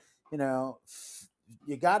 right?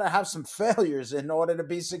 You got to have some failures in order to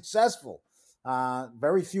be successful.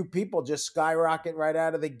 Very few people just skyrocket right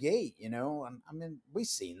out of the gate, I mean, we've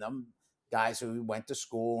seen them. Guys who went to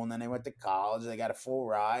school and then they went to college, they got a full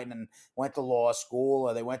ride and went to law school,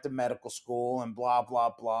 or they went to medical school and blah,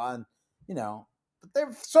 blah, blah. And, but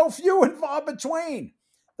they're so few and far between.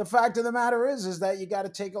 The fact of the matter is that you got to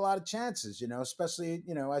take a lot of chances, especially,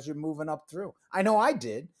 as you're moving up through. I know I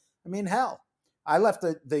did. I mean, hell, I left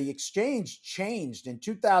the exchange changed in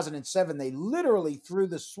 2007. They literally threw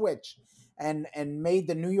the switch and made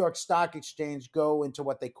the New York Stock Exchange go into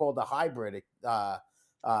what they called a hybrid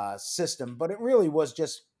system, but it really was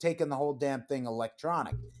just taking the whole damn thing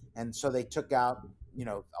electronic. And so they took out,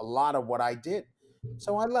 a lot of what I did.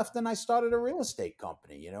 So I left and I started a real estate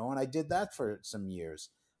company, and I did that for some years.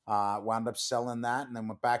 Wound up selling that and then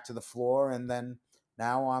went back to the floor. And then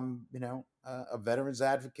now I'm, a veterans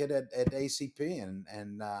advocate at ACP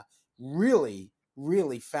and really,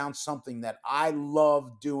 really found something that I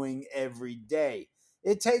love doing every day.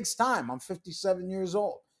 It takes time. I'm 57 years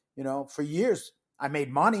old. For years, I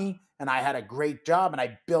made money and I had a great job and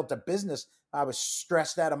I built a business. I was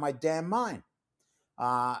stressed out of my damn mind.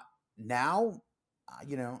 Now,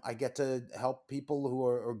 I get to help people who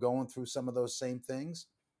are going through some of those same things.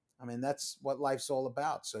 I mean, that's what life's all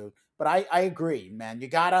about. So, but I agree, man. You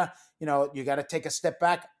gotta take a step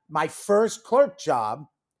back. My first clerk job,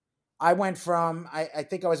 I went from, I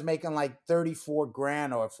think I was making like 34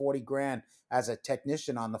 grand or 40 grand as a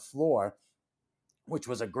technician on the floor, which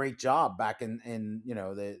was a great job back in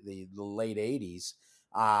the late 80s,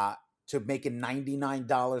 to making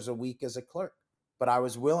 $99 a week as a clerk. But I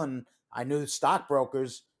was willing, I knew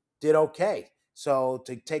stockbrokers did okay. So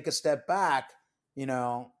to take a step back,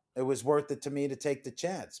 it was worth it to me to take the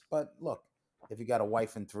chance. But look, if you got a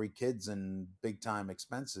wife and 3 kids and big time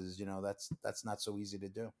expenses, that's not so easy to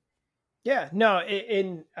do. Yeah, no,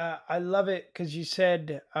 I love it because you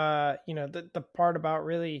said, the part about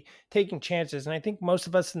really taking chances. And I think most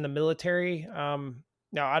of us in the military, now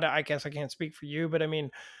I guess I can't speak for you, but I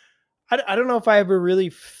mean, I don't know if I ever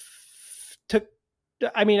really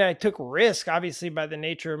I took risk, obviously, by the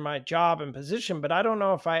nature of my job and position, but I don't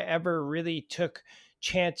know if I ever really took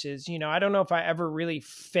chances. I don't know if I ever really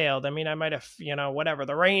failed. I mean, I might have, whatever.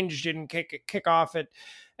 The range didn't kick off at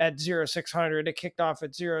 0600. It kicked off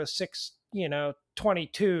at 06,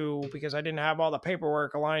 22 because I didn't have all the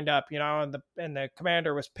paperwork lined up, and the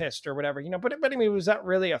commander was pissed or whatever, but I mean, was that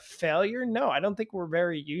really a failure? No, I don't think we're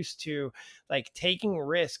very used to like taking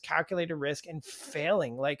risk, calculated risk and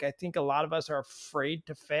failing. Like, I think a lot of us are afraid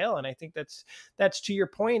to fail. And I think that's to your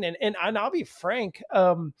point. And I'll be frank,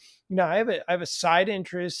 I have a side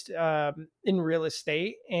interest, in real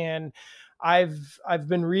estate, and I've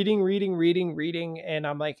been reading, and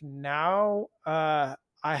I'm like, now,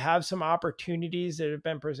 I have some opportunities that have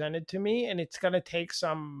been presented to me, and it's going to take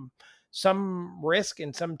some risk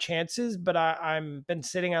and some chances, but I'm been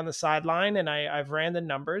sitting on the sideline and I've ran the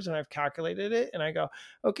numbers and I've calculated it, and I go,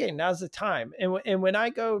 okay, now's the time. And when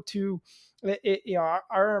I go to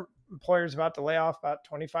our employer's about to lay off about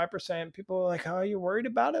 25%. People are like, oh, are you worried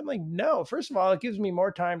about it? I'm like, no, first of all, it gives me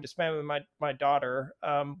more time to spend with my daughter,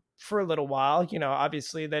 for a little while,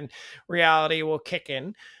 obviously then reality will kick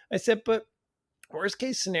in. I said, but worst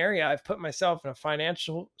case scenario, I've put myself in a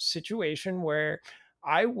financial situation where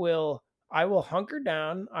I will hunker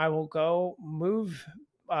down. I will go move,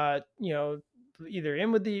 either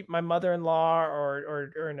in with my mother-in-law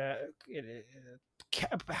or in a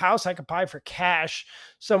house I could buy for cash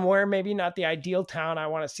somewhere, maybe not the ideal town I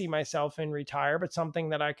want to see myself in retire, but something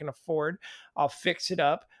that I can afford. I'll fix it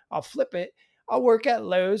up. I'll flip it. I'll work at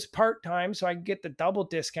Lowe's part-time so I can get the double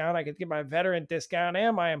discount. I could get my veteran discount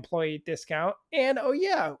and my employee discount. And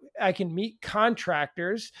I can meet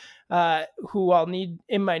contractors who I'll need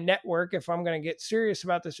in my network if I'm going to get serious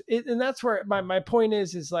about this. And that's where my point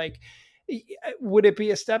is like, would it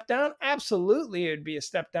be a step down? Absolutely, it would be a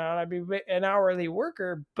step down. I'd be an hourly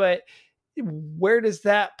worker, but where does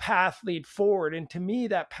that path lead forward? And to me,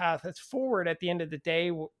 that path is forward at the end of the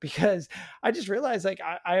day, because I just realized like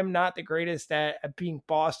I am not the greatest at being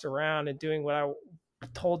bossed around and doing what I'm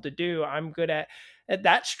told to do. I'm good at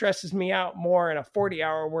that. Stresses me out more in a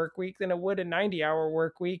 40-hour work week than it would a 90-hour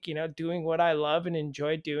work week, doing what I love and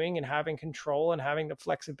enjoy doing and having control and having the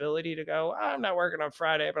flexibility to go, I'm not working on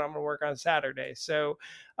Friday, but I'm going to work on Saturday. So,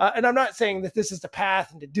 and I'm not saying that this is the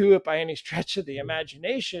path and to do it by any stretch of the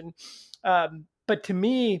imagination. But to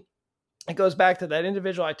me, it goes back to that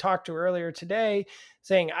individual I talked to earlier today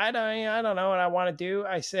saying, I don't know what I want to do.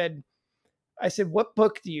 I said, what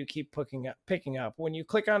book do you keep picking up? When you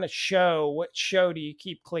click on a show, what show do you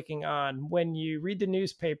keep clicking on? When you read the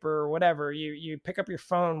newspaper or whatever, you pick up your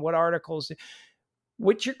phone, what articles?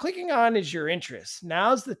 What you're clicking on is your interest.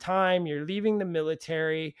 Now's the time. You're leaving the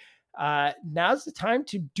military. Now's the time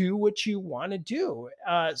to do what you want to do.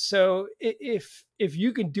 So if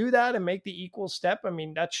you can do that and make the equal step, I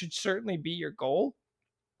mean, that should certainly be your goal.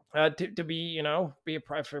 To be, be a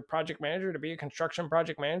project manager, to be a construction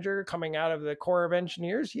project manager coming out of the Corps of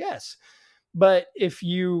Engineers. Yes. But if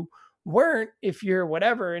you weren't. If you're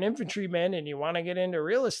whatever, an infantryman and you want to get into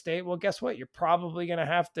real estate, well, guess what? You're probably going to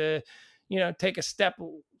have to, take a step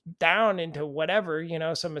down into whatever,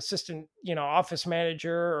 some assistant, office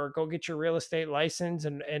manager, or go get your real estate license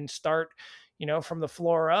and start, from the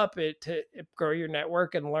floor up to grow your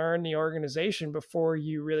network and learn the organization before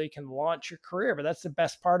you really can launch your career. But that's the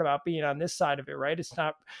best part about being on this side of it, right? It's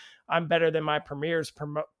not, I'm better than my premiers,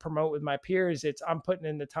 promote with my peers. It's, I'm putting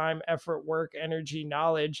in the time, effort, work, energy,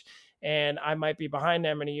 knowledge, and I might be behind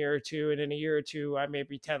them in a year or two. And in a year or two, I may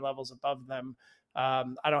be 10 levels above them.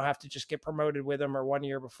 I don't have to just get promoted with them or 1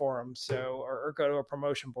 year before them. So, or go to a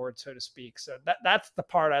promotion board, so to speak. So that's the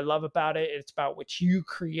part I love about it. It's about what you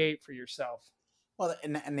create for yourself. Well,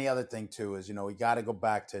 and the other thing too is, we got to go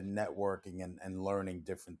back to networking and learning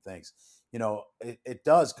different things. It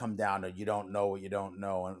does come down to, you don't know what you don't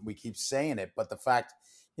know. And we keep saying it, but the fact,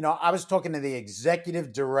 I was talking to the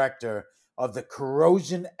executive director of the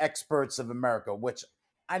Corrosion Experts of America, which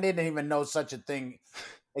I didn't even know such a thing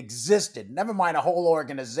existed. Never mind a whole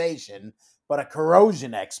organization, but a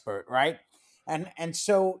corrosion expert, right? And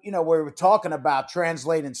so, we were talking about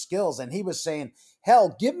translating skills, and he was saying,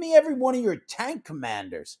 hell, give me every one of your tank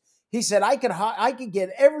commanders. He said, I could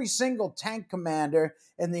get every single tank commander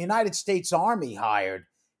in the United States Army hired.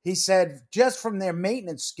 He said, just from their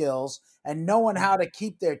maintenance skills and knowing how to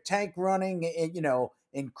keep their tank running,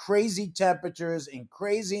 in crazy temperatures, in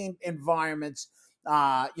crazy environments,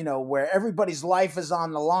 where everybody's life is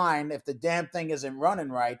on the line if the damn thing isn't running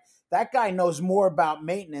right. That guy knows more about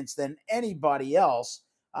maintenance than anybody else.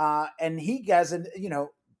 And he has,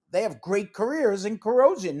 they have great careers in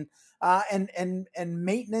corrosion and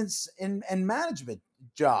maintenance and management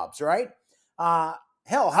jobs, right?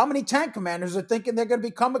 Hell, how many tank commanders are thinking they're going to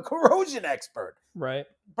become a corrosion expert? Right.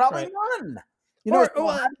 Probably right. none.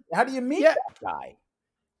 How do you meet that guy?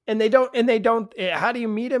 And they don't, how do you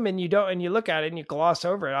meet them? And you look at it and you gloss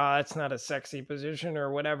over it. Oh, that's not a sexy position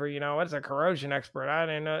or whatever, what's a corrosion expert? I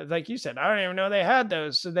didn't know, like you said, I don't even know they had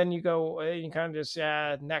those. So then you go, you kind of just,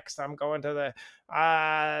 next I'm going to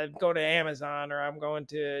go to Amazon, or I'm going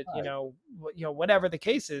to, right. Whatever the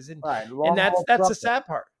case is. And, right. And that's the sad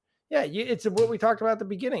part. Yeah, it's what we talked about at the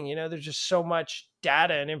beginning. There's just so much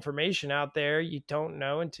data and information out there you don't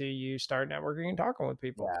know until you start networking and talking with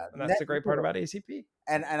people. Yeah, and that's the great part about ACP.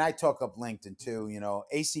 And I talk up LinkedIn too.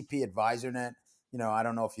 ACP AdvisorNet. I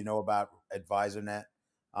don't know if you know about AdvisorNet.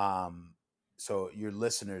 So your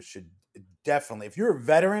listeners should definitely, if you're a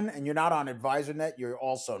veteran and you're not on AdvisorNet, you're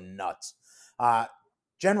also nuts.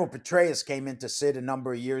 General Petraeus came into Sid a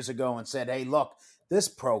number of years ago and said, "Hey, look, this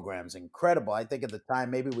program's incredible." I think at the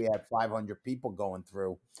time, maybe we had 500 people going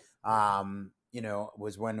through,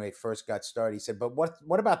 was when we first got started. He said, "But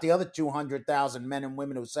what about the other 200,000 men and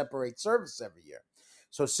women who separate service every year?"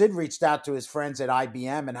 So Sid reached out to his friends at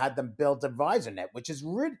IBM and had them build AdvisorNet, which is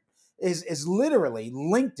literally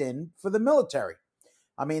LinkedIn for the military.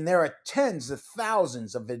 I mean, there are tens of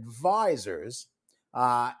thousands of advisors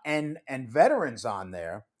and veterans on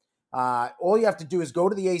there. All you have to do is go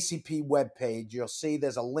to the ACP webpage. You'll see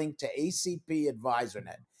there's a link to ACP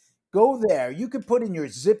AdvisorNet. Go there. You can put in your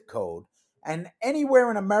zip code, and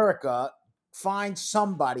anywhere in America, find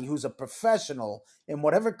somebody who's a professional in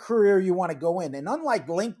whatever career you want to go in. And unlike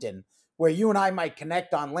LinkedIn, where you and I might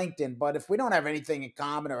connect on LinkedIn, but if we don't have anything in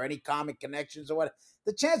common or any common connections or what,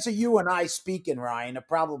 the chance of you and I speaking, Ryan, are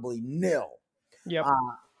probably nil. Yep.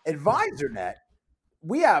 AdvisorNet,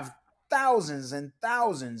 we have thousands and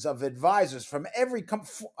thousands of advisors from every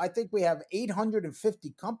I think we have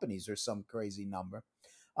 850 companies or some crazy number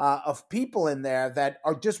of people in there that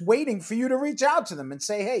are just waiting for you to reach out to them and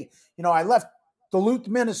say, "Hey, I left Duluth,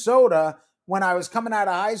 Minnesota when I was coming out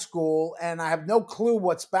of high school, and I have no clue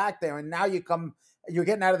what's back there. And now you're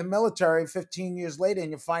getting out of the military 15 years later, and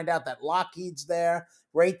you find out that Lockheed's there,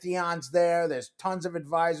 Raytheon's there. There's tons of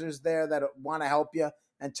advisors there that want to help you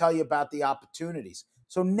and tell you about the opportunities."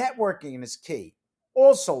 So networking is key.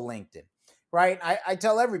 Also LinkedIn, right? I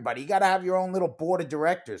tell everybody, you got to have your own little board of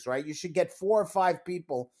directors, right? You should get 4 or 5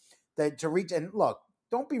 people to reach. And look,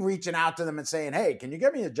 don't be reaching out to them and saying, "Hey, can you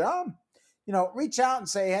get me a job?" Reach out and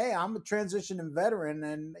say, "Hey, I'm a transitioning veteran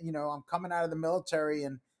and, I'm coming out of the military,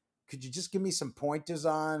 and could you just give me some pointers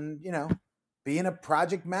on, being a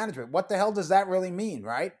project management?" What the hell does that really mean,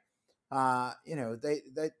 right? To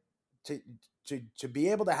be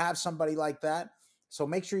able to have somebody like that. So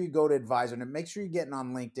make sure you go to AdvisorNet. Make sure you're getting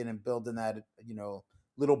on LinkedIn and building that,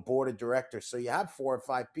 little board of directors. So you have 4 or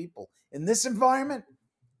 5 people in this environment.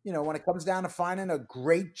 When it comes down to finding a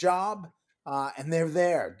great job, and they're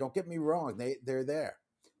there. Don't get me wrong. They're there.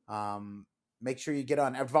 Make sure you get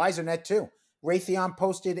on AdvisorNet too. Raytheon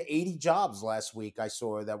posted 80 jobs last week. I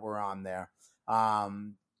saw that were on there.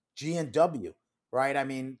 G&W, right? I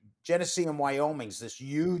mean, Genesee in Wyoming's this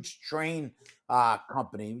huge train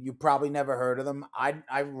company. You probably never heard of them.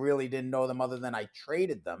 I really didn't know them other than I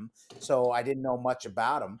traded them, so I didn't know much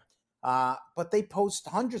about them. But they post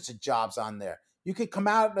hundreds of jobs on there. You could come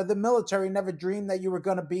out of the military, never dream that you were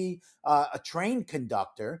going to be a train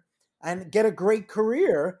conductor and get a great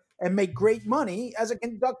career and make great money as a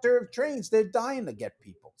conductor of trains. They're dying to get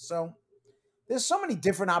people. So there's so many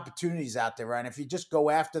different opportunities out there, right? And if you just go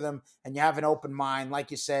after them and you have an open mind, like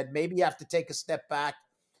you said, maybe you have to take a step back.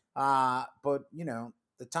 But,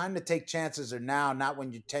 the time to take chances are now, not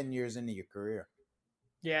when you're 10 years into your career.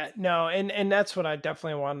 Yeah, no, and that's what I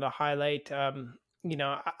definitely wanted to highlight.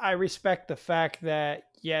 I respect the fact that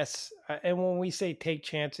yes, and when we say take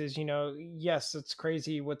chances, yes, it's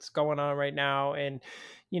crazy what's going on right now, and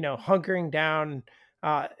hunkering down.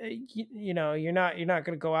 You're not going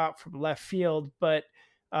to go out from left field, but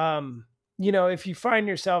if you find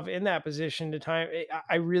yourself in that position to time,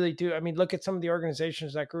 I really do. I mean, look at some of the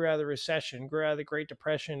organizations that grew out of the recession, grew out of the Great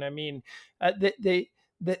Depression. I mean, the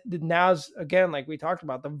now's again, like we talked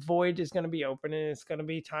about, the void is going to be open, and it's going to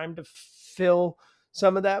be time to fill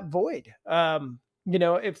some of that void.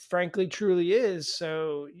 It frankly truly is.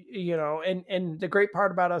 So, and the great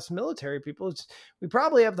part about us military people is we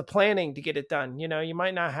probably have the planning to get it done. You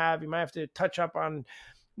might have to touch up on,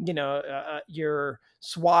 your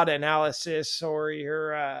SWOT analysis or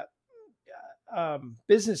your,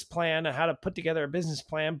 business plan on how to put together a business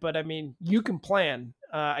plan. But I mean, you can plan,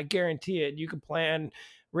 I guarantee it. You can plan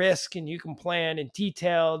risk, and you can plan in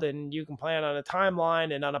detailed, and you can plan on a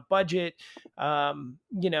timeline and on a budget.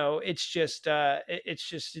 It's just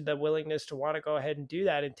the willingness to want to go ahead and do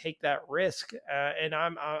that and take that risk. And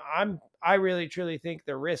I really truly think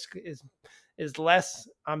the risk is less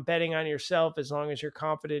on betting on yourself, as long as you're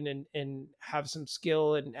confident and have some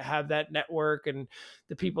skill and have that network and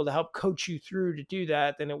the people to help coach you through to do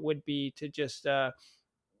that, than it would be to just go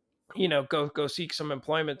seek some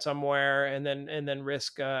employment somewhere and then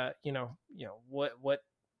risk what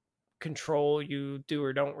control you do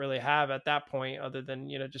or don't really have at that point, other than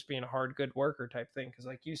just being a hard good worker type thing. Because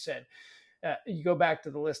like you said, you go back to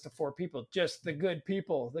the list of 4 people, just the good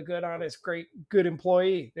people, the good, honest, great, good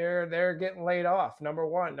employee, they're getting laid off. Number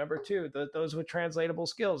 1. Number 2, those with translatable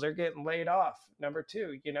skills, they're getting laid off. Number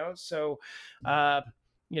 2, so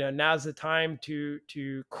now's the time to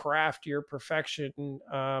craft your perfection,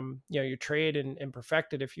 your trade and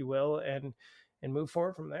perfect it, if you will, and move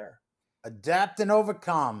forward from there. Adapt and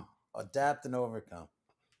overcome.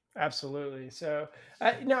 Absolutely. So,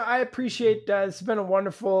 I appreciate, it's been a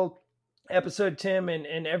wonderful episode, Tim,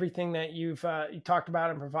 and everything that you've you talked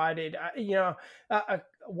about and provided.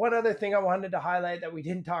 One other thing I wanted to highlight that we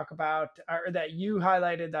didn't talk about, or that you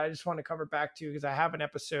highlighted, that I just want to cover back to, because I have an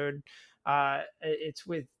episode. It's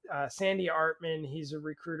with Sandy Artman. He's a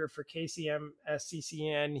recruiter for KCM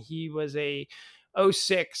SCCN. He was a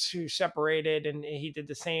 06 who separated, and he did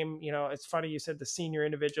the same. It's funny you said the senior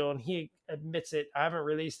individual, and he admits it. I haven't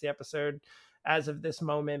released the episode as of this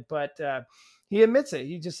moment, but he admits it.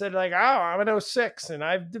 He just said, like, oh, I'm an 06 and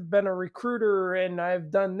I've been a recruiter and I've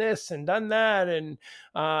done this and done that. And,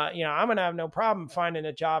 I'm going to have no problem finding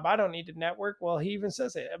a job. I don't need to network. Well, he even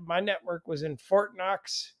says it. My network was in Fort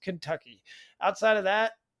Knox, Kentucky. Outside of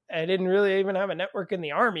that, I didn't really even have a network in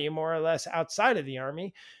the Army, more or less outside of the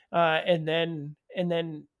Army. And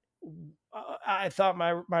then I thought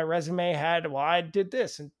my resume had, well, I did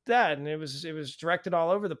this and that, and it was directed all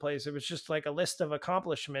over the place. It was just like a list of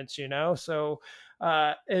accomplishments, So,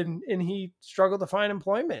 and he struggled to find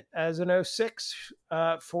employment as an 06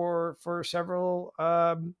 for several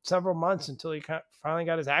months, until he finally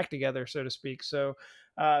got his act together, so to speak. So,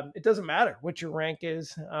 it doesn't matter what your rank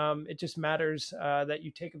is. It just matters that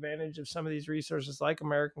you take advantage of some of these resources like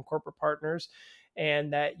American Corporate Partners,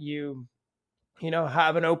 and that you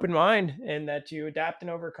have an open mind, and that you adapt and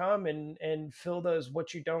overcome and fill those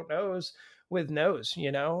what you don't knows with knows,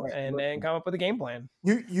 Right. and come up with a game plan.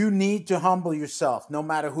 You need to humble yourself, no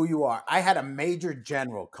matter who you are. I had a major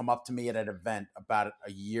general come up to me at an event about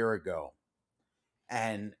a year ago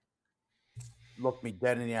and looked me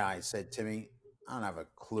dead in the eye and said, Timmy, I don't have a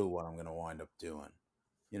clue what I'm going to wind up doing.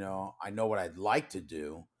 I know what I'd like to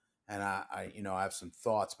do, and I have some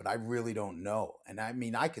thoughts, but I really don't know. And I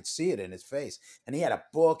mean, I could see it in his face. And he had a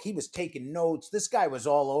book. He was taking notes. This guy was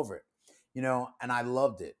all over it, and I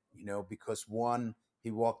loved it, because one,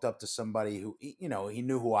 he walked up to somebody who, he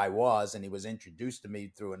knew who I was, and he was introduced to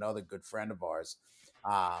me through another good friend of ours.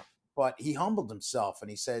 But he humbled himself, and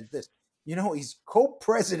he said this, He's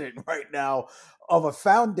co-president right now of a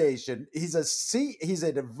foundation. He's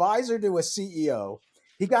an advisor to a CEO.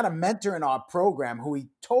 He got a mentor in our program who he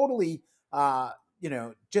totally,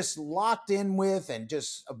 just locked in with and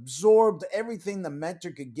just absorbed everything the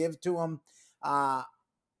mentor could give to him.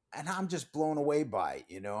 And I'm just blown away by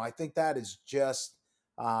it. I think that is just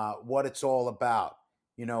what it's all about.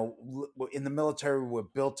 In the military, we're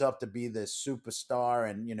built up to be this superstar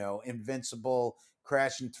and, invincible,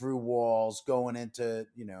 crashing through walls, going into,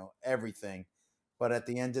 everything. But at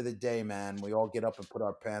the end of the day, man, we all get up and put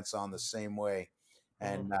our pants on the same way.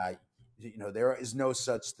 And, there is no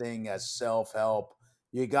such thing as self-help.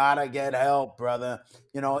 You gotta get help, brother.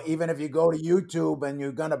 Even if you go to YouTube and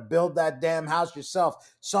you're gonna build that damn house yourself,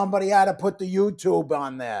 somebody had to put the YouTube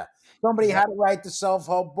on there. Somebody had to write the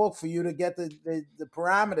self-help book for you to get the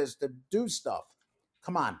parameters to do stuff.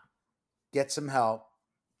 Come on, get some help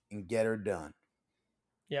and get her done.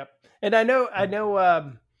 Yep. And I know,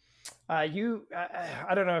 you,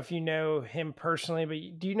 I don't know if you know him personally,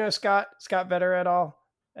 but do you know Scott Vetter at all?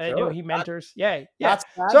 I know he mentors. Yeah. That's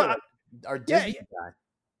so, our Disney guy.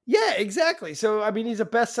 Yeah, exactly. So, I mean, he's a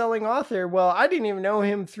best-selling author. Well, I didn't even know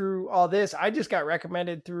him through all this. I just got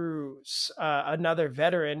recommended through another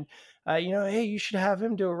veteran. Hey, you should have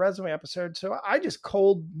him do a resume episode. So I just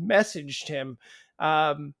cold messaged him,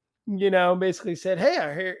 basically said, hey,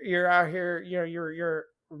 I hear you're out here, you're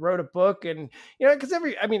wrote a book, and because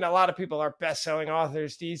a lot of people are best-selling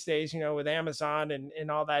authors these days, with Amazon and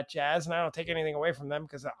all that jazz, and I don't take anything away from them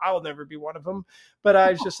because I will never be one of them. But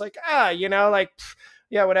I was just like,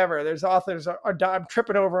 yeah, whatever. There's authors I'm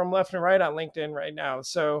tripping over them left and right on LinkedIn right now.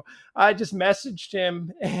 So I just messaged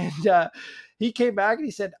him, and he came back and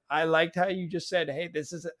he said, I liked how you just said, hey,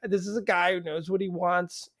 this is a guy who knows what he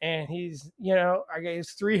wants. And he's, I gave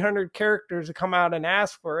 300 characters to come out and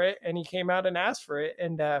ask for it. And he came out and asked for it.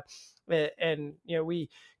 And we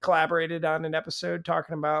collaborated on an episode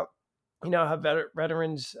talking about, how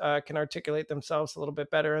veterans can articulate themselves a little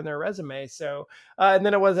bit better in their resume. So, and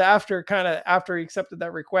then it was after he accepted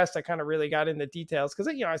that request, I kind of really got into details because,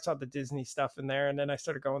 I saw the Disney stuff in there, and then I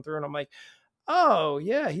started going through and I'm like, oh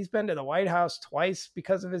yeah, he's been to the White House twice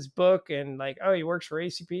because of his book, and like, oh, he works for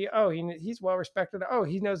ACP. Oh, he's well respected. Oh,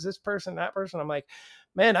 he knows this person, that person. I'm like,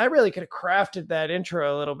 man, I really could have crafted that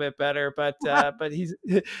intro a little bit better, but he's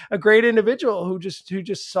a great individual who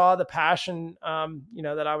just saw the passion,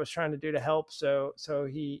 that I was trying to do to help. So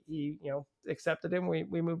he accepted him.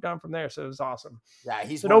 We moved on from there. So it was awesome.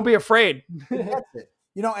 Yeah. So don't be afraid.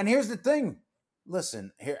 And here's the thing,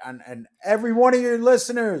 listen here, and every one of your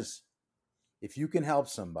listeners, if you can help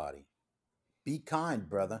somebody, be kind,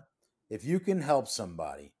 brother. If you can help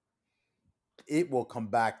somebody, it will come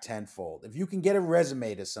back tenfold. If you can get a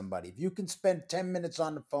resume to somebody, if you can spend 10 minutes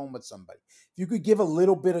on the phone with somebody, if you could give a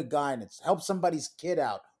little bit of guidance, help somebody's kid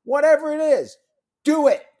out, whatever it is, do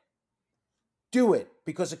it. Do it,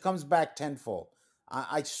 because it comes back tenfold.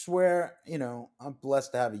 I swear, I'm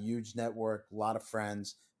blessed to have a huge network, a lot of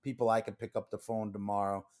friends, people I can pick up the phone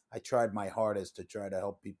tomorrow. I tried my hardest to try to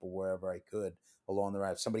help people wherever I could along the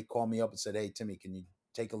way. If somebody called me up and said, hey, Timmy, can you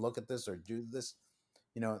take a look at this or do this?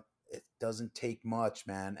 It doesn't take much,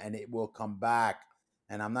 man, and it will come back.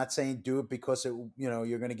 And I'm not saying do it because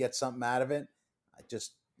you're going to get something out of it. I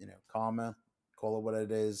just, karma, call it what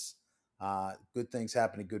it is. Good things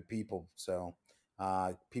happen to good people. So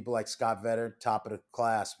people like Scott Vetter, top of the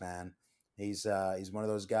class, man. He's one of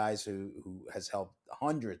those guys who has helped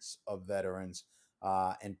hundreds of veterans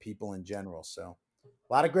and people in general. So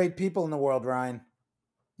a lot of great people in the world, Ryan.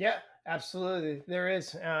 Yeah, absolutely. There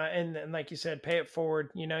is. And like you said, pay it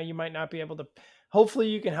forward. You might not be able to, hopefully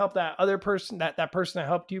you can help that other person, that person that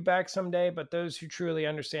helped you back someday, but those who truly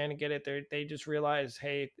understand and get it, they just realize,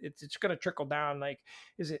 hey, it's going to trickle down. Like,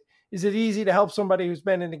 is it easy to help somebody who's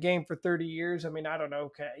been in the game for 30 years? I mean, I don't know.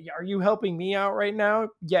 Okay. Are you helping me out right now?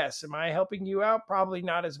 Yes. Am I helping you out? Probably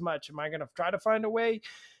not as much. Am I going to try to find a way?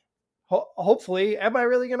 Hopefully. Am I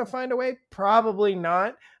really going to find a way? Probably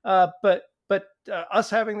not. But us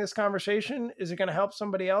having this conversation, is it going to help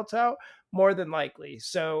somebody else out? More than likely.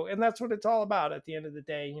 So, and that's what it's all about at the end of the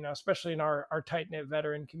day, especially in our tight-knit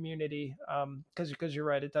veteran community. Because you're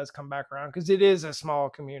right, it does come back around because it is a small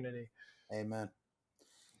community. Amen.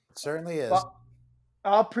 It certainly is. Well,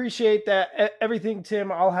 I appreciate that. Everything,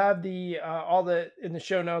 Tim. I'll have all the in the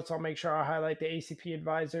show notes. I'll make sure I highlight the ACP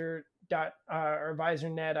Advisor or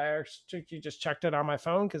AdvisorNet. I actually just checked it on my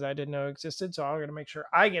phone because I didn't know it existed. So I'm going to make sure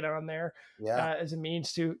I get on there as a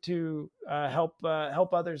means to help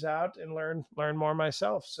others out and learn more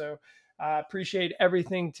myself. So appreciate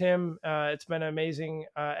everything, Tim. It's been an amazing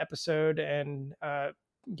episode, and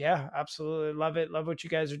yeah, absolutely. Love it. Love what you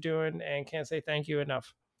guys are doing, and can't say thank you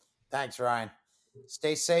enough. Thanks, Ryan.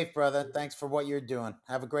 Stay safe, brother. Thanks for what you're doing.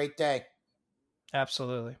 Have a great day.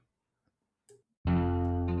 Absolutely.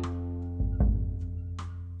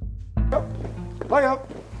 Play up,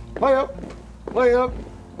 play up, play up.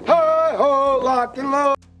 Hi ho, lock and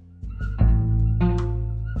load.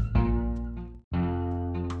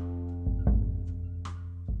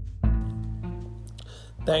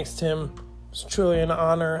 Thanks, Tim. It's truly an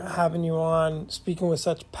honor having you on, speaking with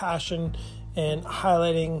such passion and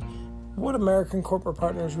highlighting what American Corporate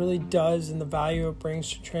Partners really does and the value it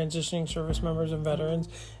brings to transitioning service members and veterans,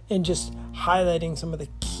 and just highlighting some of the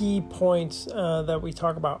key points that we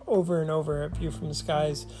talk about over and over at View from the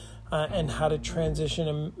Skies, and how to transition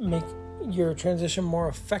and make your transition more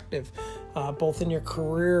effective, both in your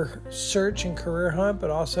career search and career hunt, but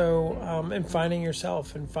also in finding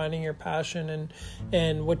yourself and finding your passion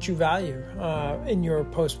and what you value in your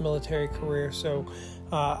post-military career. So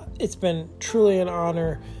it's been truly an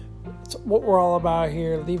honor. It's what we're all about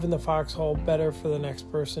here, leaving the foxhole better for the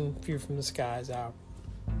next person. View from the Skies out.